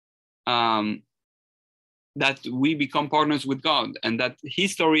that we become partners with God, and that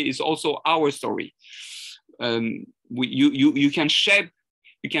his story is also our story. You can shape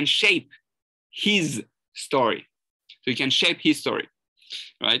his story. So you can shape his story,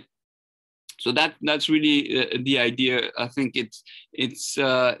 right? So that's really the idea. I think it's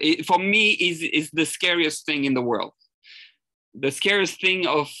for me is the scariest thing in the world. The scariest thing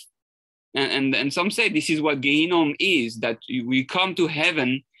of, and some say this is what Gehinnom is, that we come to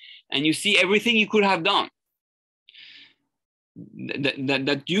heaven and you see everything you could have done,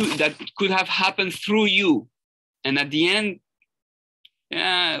 that could have happened through you, and at the end,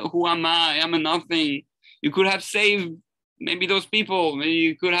 who am I? I'm a nothing. You could have saved maybe those people. Maybe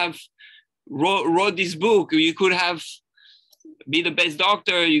you could have wrote this book. You could have be the best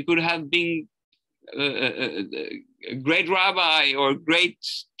doctor. You could have been a great rabbi or a great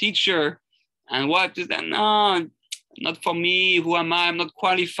teacher. And what is that? No, not for me. Who am I? I'm not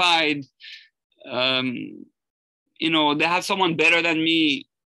qualified. They have someone better than me.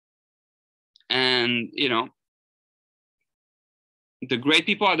 And, the great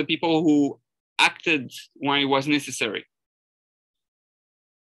people are the people who acted when it was necessary.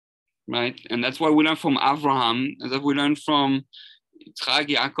 Right? And that's what we learn from Abraham, and that we learn from Yitzchak,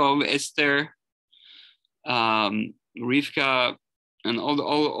 Yaakov, Esther, Rivka, and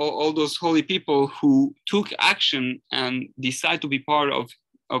all those holy people who took action and decide to be part of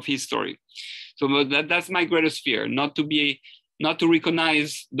his story. So that's my greatest fear, not to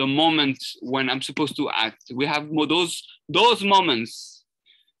recognize the moment when I'm supposed to act. We have those moments,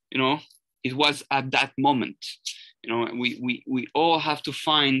 it was at that moment. we all have to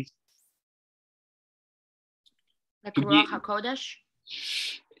find like Ruach HaKodesh.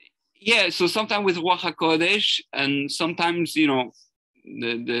 Yeah, so sometimes with Ruach HaKodesh, and sometimes you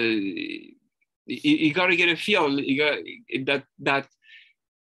gotta get a feel. That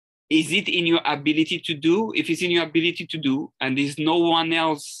is it in your ability to do? If it's in your ability to do, and there's no one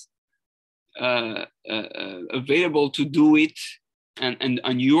else available to do it,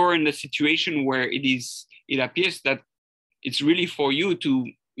 and you're in a situation where it appears that it's really for you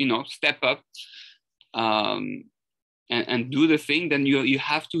to step up and do the thing, then you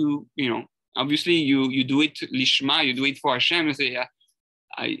have to obviously you do it Lishmah, you do it for Hashem, and say, yeah,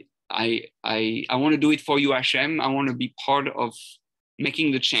 I want to do it for you, Hashem. I want to be part of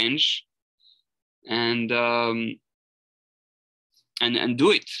making the change, and do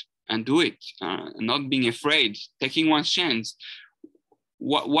it, and not being afraid, taking one chance.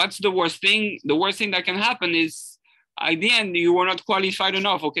 What's the worst thing? The worst thing that can happen is at the end you were not qualified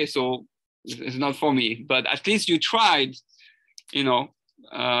enough. Okay, so it's not for me, but at least you tried.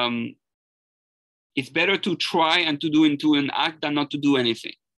 It's better to try and to do into an act than not to do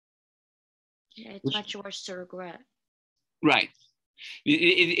anything. Yeah, it's much worse to regret. Right.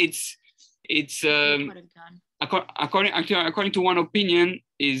 It's according to one opinion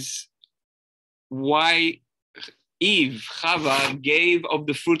is why Eve, Chava, gave of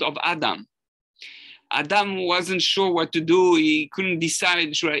the fruit of Adam. Adam wasn't sure what to do. He couldn't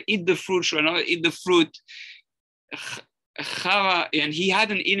decide, should I eat the fruit, should I not eat the fruit? Chava, and he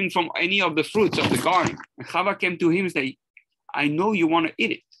hadn't eaten from any of the fruits of the garden. And Chava came to him and said, I know you want to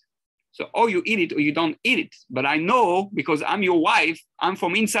eat it. So, or you eat it or you don't eat it. But I know, because I'm your wife, I'm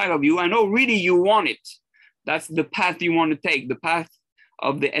from inside of you, I know really you want it. That's the path you want to take, the path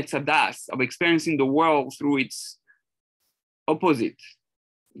of the Etz Hadas, of experiencing the world through its opposite,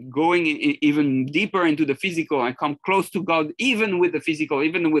 going even deeper into the physical and come close to God, even with the physical,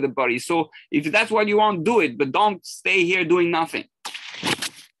 even with the body. So if that's what you want, do it, but don't stay here doing nothing.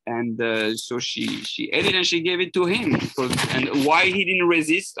 And so she ate it and she gave it to him. And why he didn't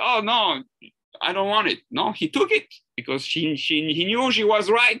resist? Oh, no, I don't want it. No, he took it because he knew she was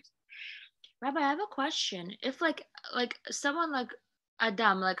right. Rabbi, I have a question. If like someone like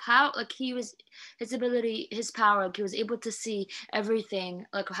Adam, like how, like he was, his ability, his power, like he was able to see everything,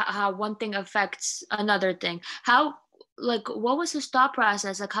 like how one thing affects another thing. How, like, what was his thought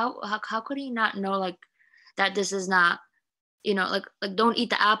process? Like how could he not know like that this is not, like don't eat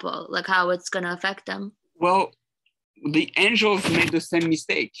the apple, like how it's gonna affect them? Well, the angels made the same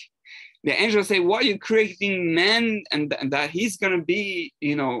mistake. The angels say, why are you creating man and that he's gonna be,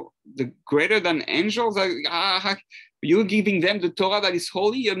 the greater than angels? You're giving them the Torah that is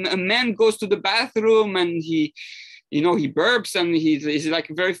holy. A man goes to the bathroom and he burps and he's like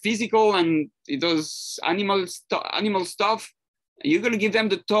very physical and he does animal stuff. You're going to give them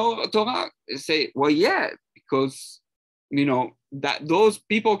the Torah? Say, well, yeah, because, that those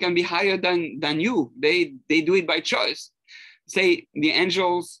people can be higher than you. They do it by choice. Say the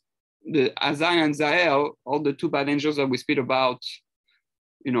angels, the Azai and Zael, all the two bad angels that we speak about,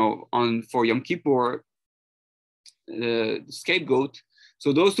 for Yom Kippur, scapegoat.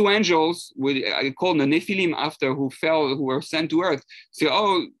 So those two angels, I call the Nephilim after who were sent to earth, say,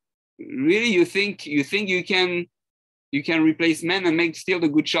 oh, really? You think you can replace men and make still the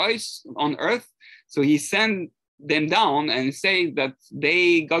good choice on earth? So he sent them down and say that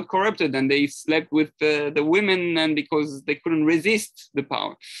they got corrupted and they slept with the women, and because they couldn't resist the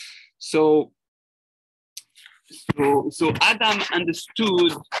power. So Adam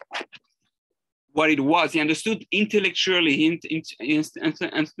understood what it was. He understood intellectually. He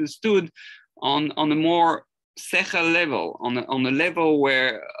understood on a more sechel level, on a level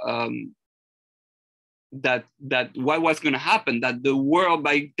where that what was going to happen, that the world,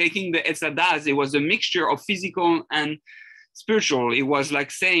 by taking the Etz Hadas, it was a mixture of physical and spiritual. It was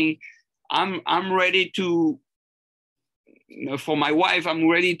like saying, I'm ready to, for my wife, I'm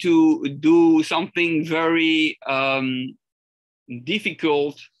ready to do something very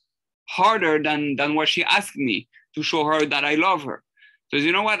difficult, harder than what she asked me, to show her that I love her. So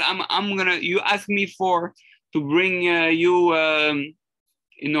you know what? You ask me to bring you a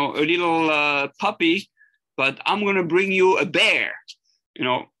little puppy, but I'm gonna bring you a bear.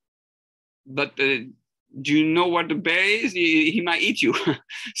 But do you know what the bear is? He might eat you.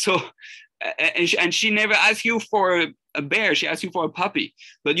 So and she never asked you for a bear. She asked you for a puppy.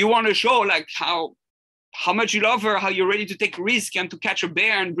 But you want to show like how much you love her, how you're ready to take risk and to catch a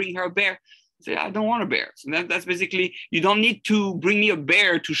bear and bring her a bear. Say, I don't want a bear. So that's basically, you don't need to bring me a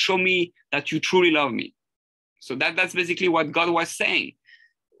bear to show me that you truly love me. So that's basically what God was saying.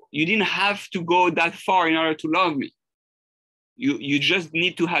 you didn't have to go that far in order to love me. You just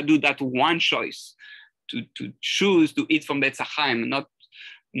need to do that one choice, to choose to eat from the Etz Chaim,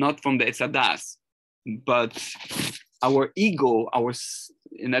 not from the Etz Hadas. But our ego,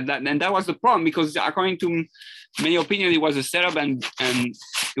 and that was the problem, because according to many opinions, it was a setup, and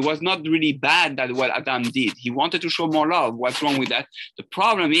it was not really bad that what Adam did. He wanted to show more love. What's wrong with that? The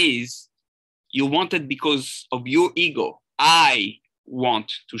problem is you wanted because of your ego. I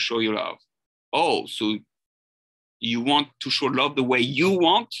want to show you love. Oh, so you want to show love the way you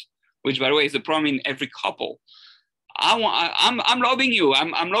want, which, by the way, is the problem in every couple. I'm loving you.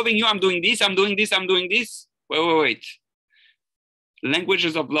 I'm loving you. I'm doing this. I'm doing this. I'm doing this. Wait.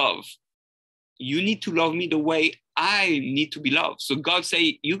 Languages of love. You need to love me the way I need to be loved. So God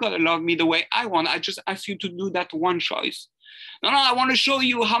say, you got to love me the way I want. I just ask you to do that one choice. No, I want to show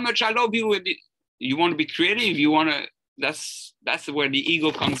you how much I love you. You want to be creative. You want to, that's where the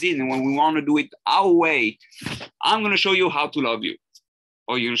ego comes in. And when we want to do it our way, I'm going to show you how to love you.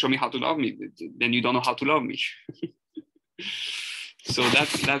 Or you're going to show me how to love me. Then you don't know how to love me. So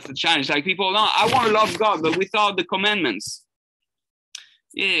that's the challenge. Like people, no, I want to love God, but without the commandments.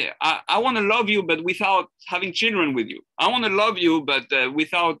 Yeah, I want to love you, but without having children with you. I want to love you, but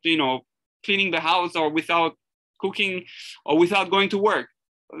without, cleaning the house, or without cooking, or without going to work.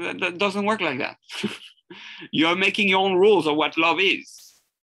 That doesn't work like that. You're making your own rules of what love is.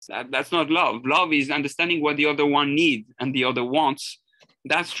 That's not love. Love is understanding what the other one needs and the other wants.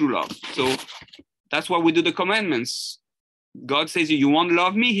 That's true love. So that's why we do the commandments. God says, you want to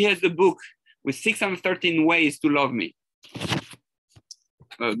love me? Here's the book with 613 ways to love me.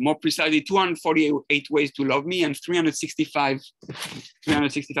 More precisely, 248 ways to love me, and 365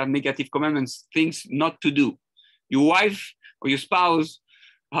 negative commandments, things not to do. Your wife or your spouse,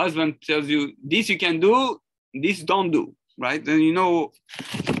 husband tells you, this you can do, this don't do, right? Then so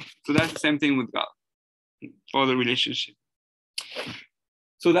that's the same thing with God for the relationship.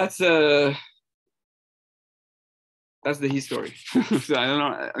 So that's the history. So I don't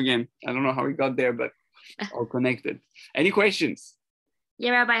know, again, I don't know how we got there, but all connected. Any questions?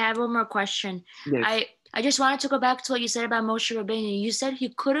 Yeah, Rabbi, I have one more question. Yes. I just wanted to go back to what you said about Moshe Rabbeinu. You said he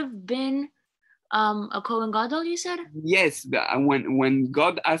could have been a Kohen Gadol, you said? Yes, when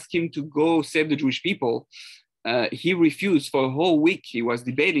God asked him to go save the Jewish people, he refused. For a whole week. He was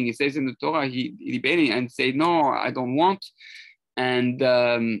debating. It says in the Torah, he debating and said, no, I don't want. And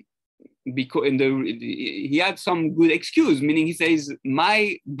because he had some good excuse, meaning he says,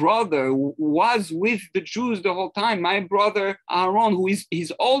 my brother was with the Jews the whole time. My brother Aaron,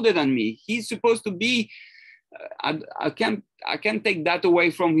 he's older than me, he's supposed to be. I can't take that away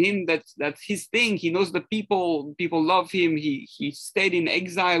from him. That's his thing. He knows the people love him. He stayed in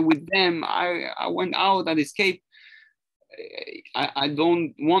exile with them. I went out and escaped. I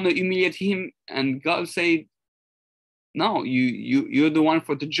don't want to humiliate him. And God said, no, you're the one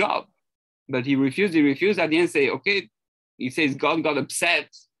for the job. But he refused. At the end, say, okay. He says God got upset,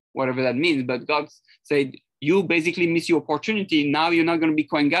 whatever that means. But God said, you basically miss your opportunity. Now you're not going to be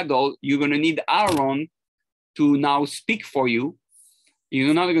Kohen Gadol. You're going to need Aaron to now speak for you.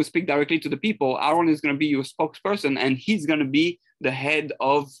 You're not going to speak directly to the people. Aaron is going to be your spokesperson, and he's going to be the head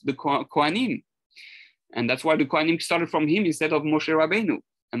of the Kohanim. And that's why the Kohanim started from him instead of Moshe Rabbeinu.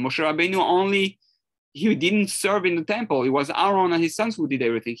 And Moshe Rabbeinu he didn't serve in the temple. It was Aaron and his sons who did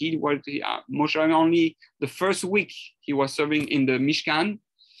everything. Moshe Rabbeinu only the first week he was serving in the Mishkan,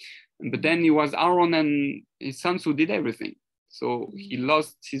 but then it was Aaron and his sons who did everything. So he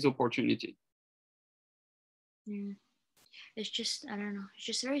lost his opportunity. Yeah. It's just, I don't know. It's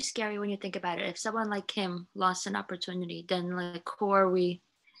just very scary when you think about it. If someone like him lost an opportunity, then like who are we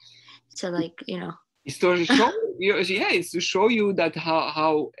to It's to show you, it's to show you that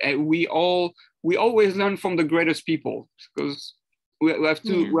how we always learn from the greatest people, because we have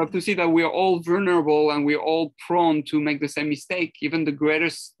to see that we are all vulnerable and we're all prone to make the same mistake, even the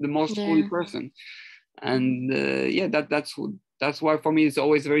greatest, the most holy person. And that's why for me it's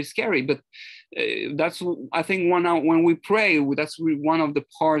always very scary. But that's, I think, when we pray, that's one of the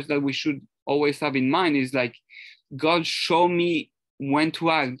parts that we should always have in mind is like, God, show me when to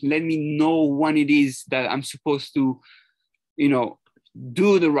act. Let me know when it is that I'm supposed to,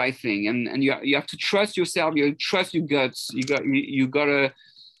 do the right thing. And you have to trust yourself. You trust your guts. You gotta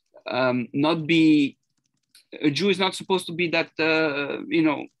not be. A Jew is not supposed to be that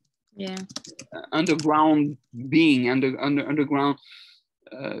underground being, underground.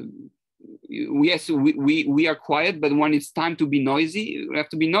 Yes, we are quiet, but when it's time to be noisy, we have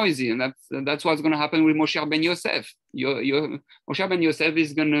to be noisy, and that's what's going to happen with Moshe ben Yosef. Moshe ben Yosef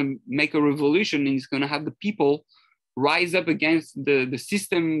is going to make a revolution, and he's going to have the people rise up against the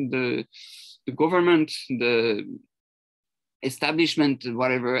system, the government, the establishment,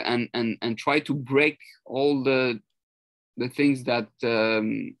 whatever, and try to break all the things that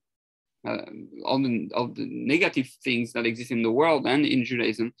all the negative things that exist in the world and in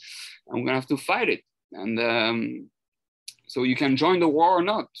Judaism, and we're gonna have to fight it. And so you can join the war or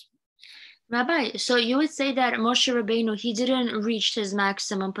not. Rabbi, so you would say that Moshe Rabbeinu, he didn't reach his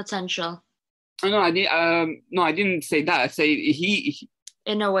maximum potential? No, I didn't say that. I say he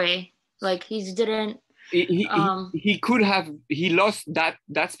in a way, like he didn't. He could have. He lost that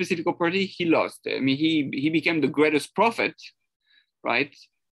specific opportunity. He lost. I mean, he became the greatest prophet, right?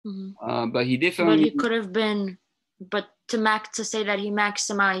 Mm-hmm. But he definitely. But he could have been. But to say that he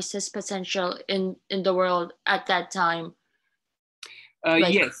maximized his potential in the world at that time.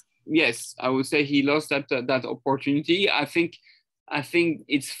 Yes, I would say he lost that opportunity. I think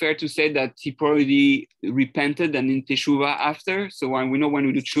it's fair to say that he probably repented and in teshuva after. So when we do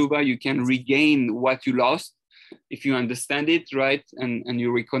teshuva, you can regain what you lost if you understand it, right? And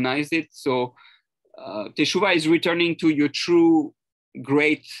you recognize it. So teshuva is returning to your true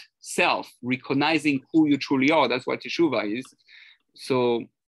great self, recognizing who you truly are. That's what teshuva is. So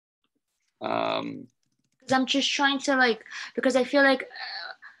because I'm just trying to because I feel like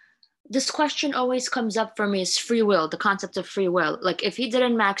this question always comes up for me is free will, the concept of free will. Like if he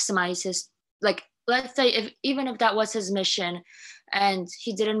didn't maximize his, let's say even if that was his mission and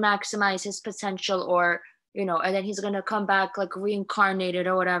he didn't maximize his potential, or, and then he's going to come back reincarnated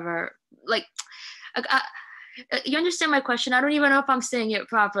or whatever. You understand my question? I don't even know if I'm saying it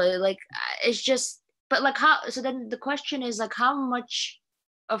properly. It's just, but how, so then the question is how much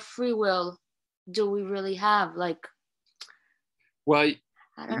of free will do we really have? Well,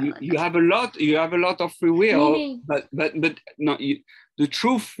 you have a lot of free will, but no, the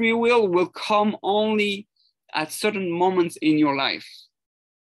true free will come only at certain moments in your life.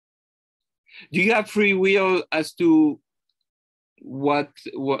 Do you have free will as to what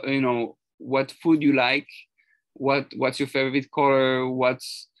food you like, what's your favorite color, what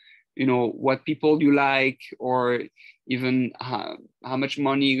people you like, or even how much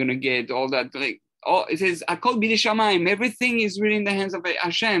money you're gonna get, all that, it says, "Akol b'yedei shamayim." Everything is really in the hands of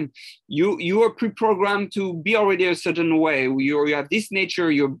Hashem. You are pre-programmed to be already a certain way. You have this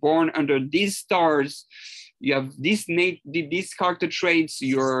nature. You're born under these stars. You have these character traits.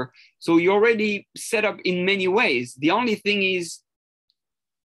 So you're already set up in many ways. The only thing is,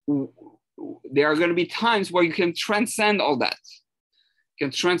 there are going to be times where you can transcend all that. You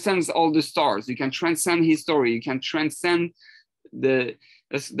can transcend all the stars. You can transcend history. You can transcend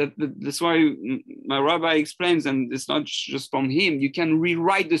That's why my rabbi explains, and it's not just from him. You can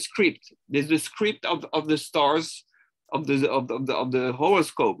rewrite the script. There's the script of the stars, of the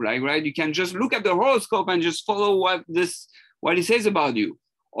horoscope, right? You can just look at the horoscope and just follow what it says about you,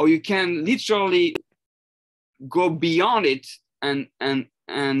 or you can literally go beyond it and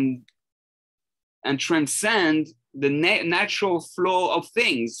transcend the natural flow of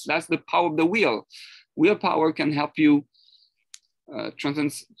things. That's the power of the will. Willpower can help you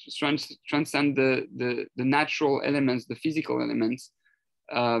transcend the natural elements, the physical elements,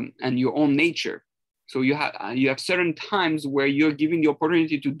 and your own nature. So you have certain times where you're given the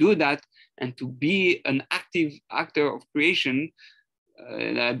opportunity to do that and to be an active actor of creation.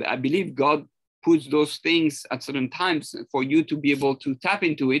 And I believe God puts those things at certain times for you to be able to tap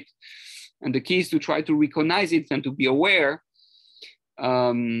into it. And the key is to try to recognize it and to be aware.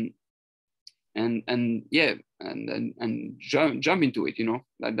 And jump into it,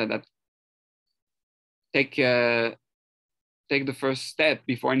 that take the first step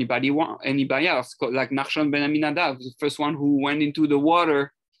before anybody else. Like Nachshon ben Aminadav, the first one who went into the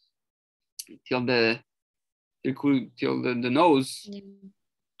water till the nose,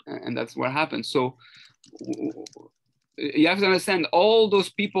 and that's what happened. So you have to understand all those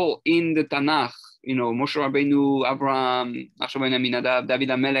people in the Tanakh, Moshe Rabbeinu, Abraham, Nachshon ben Aminadav, David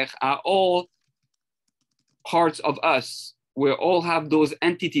HaMelech, are all parts of us. We all have those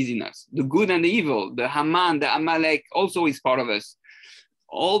entities in us, the good and the evil. The Haman, the Amalek also is part of us.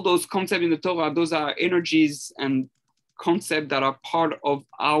 All those concepts in the Torah, those are energies and concepts that are part of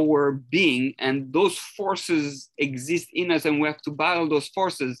our being, and those forces exist in us, and we have to battle those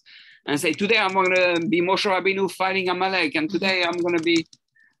forces and say, today I'm going to be Moshe Rabbeinu fighting Amalek, and today I'm going to be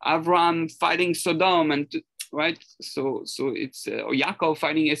Avraham fighting Sodom, and right? So it's or Yaakov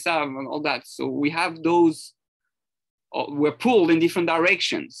fighting Esav and all that. So we have those, we're pulled in different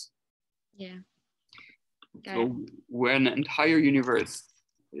directions. Yeah. So we're an entire universe.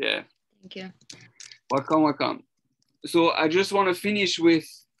 Yeah. Thank you. Welcome. So I just want to finish with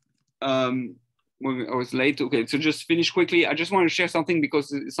I was late. Okay, so just finish quickly. I just want to share something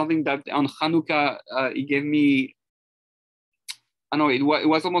because it's something that on Hanukkah it gave me. I know it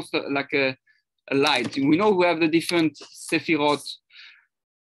was almost like a light. We know we have the different sefirot,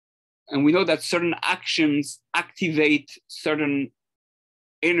 and we know that certain actions activate certain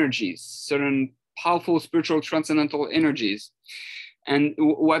energies, certain powerful spiritual transcendental energies. And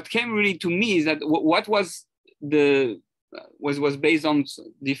what came really to me is that what was based on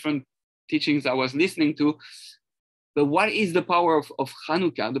different teachings I was listening to. But what is the power of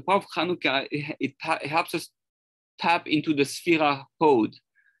Hanukkah? The power of Hanukkah, it helps us tap into the Sphira Hod,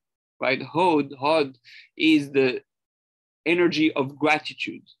 right? Hod is the energy of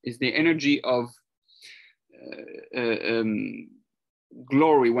gratitude, is the energy of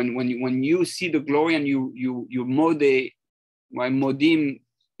glory. When you see the glory and you modim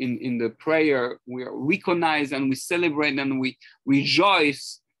in the prayer, we recognize and we celebrate and we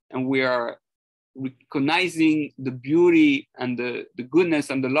rejoice, and we are recognizing the beauty and the goodness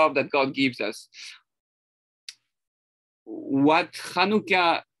and the love that God gives us. What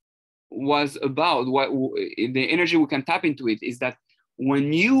Hanukkah was about, what the energy we can tap into it, is that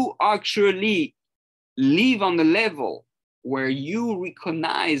when you actually live on the level where you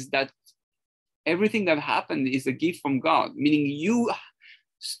recognize that everything that happened is a gift from God, meaning you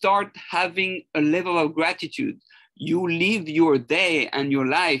start having a level of gratitude. You live your day and your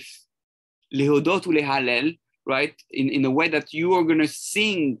life, lehodot ulehalel, right? In a way that you are going to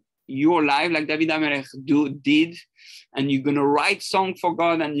sing your life like David HaMelech did, and you're going to write song for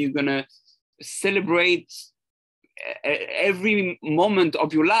God, and you're going to celebrate every moment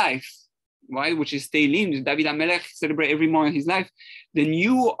of your life, right? Which is Teilim. David HaMelech celebrate every moment of his life. Then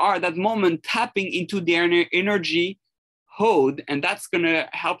you are that moment tapping into the energy Hod, and that's going to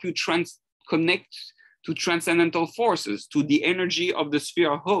help you connect to transcendental forces, to the energy of the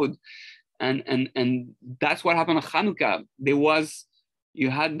sphere Hod. And that's what happened at Hanukkah. You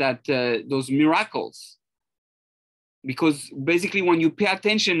had that those miracles, because basically when you pay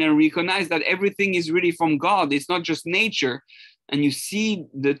attention and recognize that everything is really from God, it's not just nature, and you see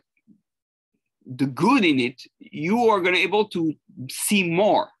the good in it, you are going to be able to see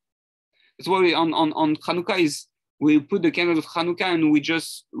more. That's why on Hanukkah is we put the candle of Hanukkah and we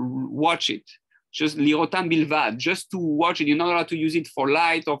just watch it. Just lirotam bilvad, just to watch it. You're not allowed to use it for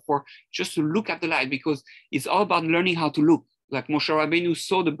light or for just to look at the light, because it's all about learning how to look. Like Moshe Rabbeinu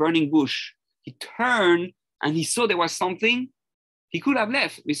saw the burning bush. He turned and he saw there was something. He could have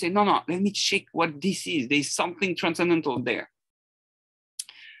left. We say, no, let me check what this is. There's something transcendental there.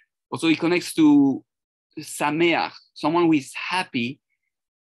 Also, it connects to Sameach. Someone who is happy,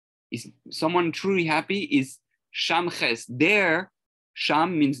 someone truly happy is Sham Ches. There,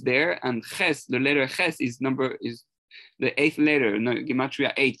 Sham means there, and Ches, the letter Ches is the eighth letter,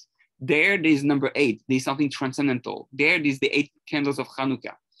 Gematria 8. There's number 8. There's something transcendental. There's the 8 candles of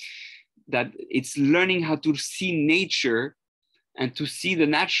Hanukkah. That it's learning how to see nature and to see the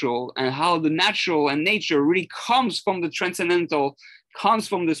natural, and how the natural and nature really comes from the transcendental, comes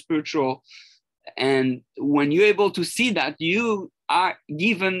from the spiritual. And when you're able to see that, you are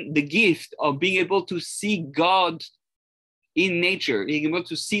given the gift of being able to see God in nature, being able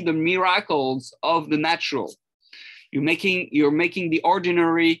to see the miracles of the natural. You're making the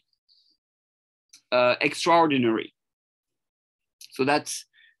ordinary extraordinary. So that's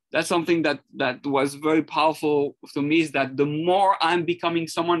something that was very powerful to me, is that the more I'm becoming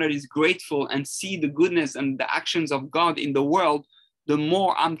someone that is grateful and see the goodness and the actions of God in the world, the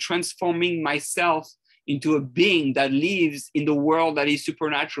more I'm transforming myself into a being that lives in the world that is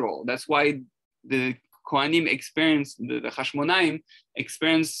supernatural. That's why the Kohanim experience, the Hashmonaim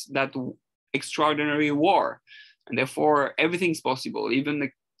experience that extraordinary war. And therefore, everything's possible. Even a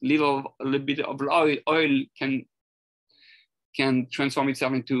little bit of oil can transform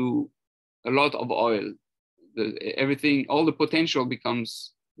itself into a lot of oil. All the potential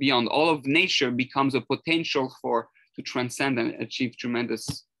becomes beyond. All of nature becomes a potential to transcend and achieve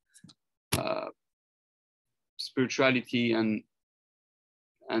tremendous spirituality and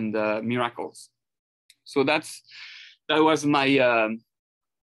miracles. So that was my a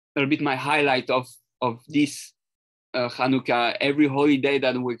bit my highlight of this Hanukkah. Every holiday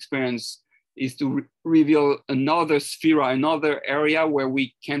that we experience is to reveal another sphere, another area where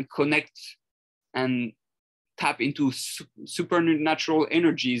we can connect and tap into supernatural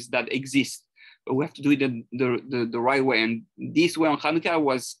energies that exist. But we have to do it the right way. And this way on Hanukkah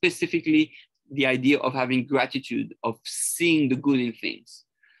was specifically the idea of having gratitude, of seeing the good in things.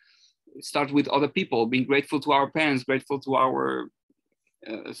 Start with other people, being grateful to our parents, grateful to our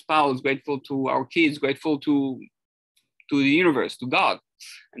spouse, grateful to our kids, grateful to the universe, to God.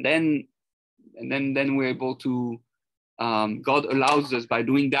 And then then we're able to, God allows us, by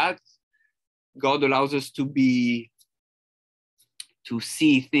doing that, God allows us to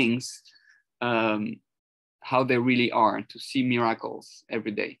see things how they really are, to see miracles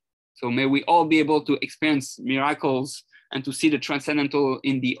every day. So may we all be able to experience miracles and to see the transcendental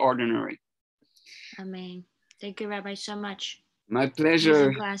in the ordinary. Amen. Thank you, Rabbi, so much. My pleasure.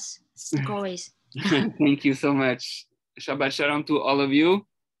 Amazing class, like always. Thank you so much. Shabbat shalom to all of you.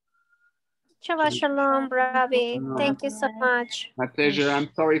 Shabbat shalom, Rabbi. Thank you so much. My pleasure. I'm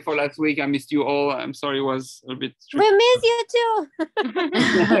sorry for last week. I missed you all. I'm sorry it was a bit tricky. We miss you too.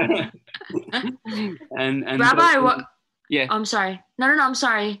 and Rabbi, what? Yeah. I'm sorry. No, I'm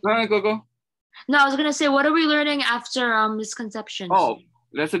sorry. No, go. No, I was gonna say, what are we learning after misconceptions? Oh,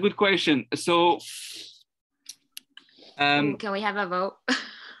 that's a good question. So, can we have a vote?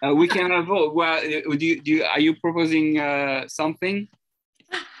 we can have a vote. Well, are you proposing something?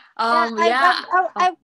 I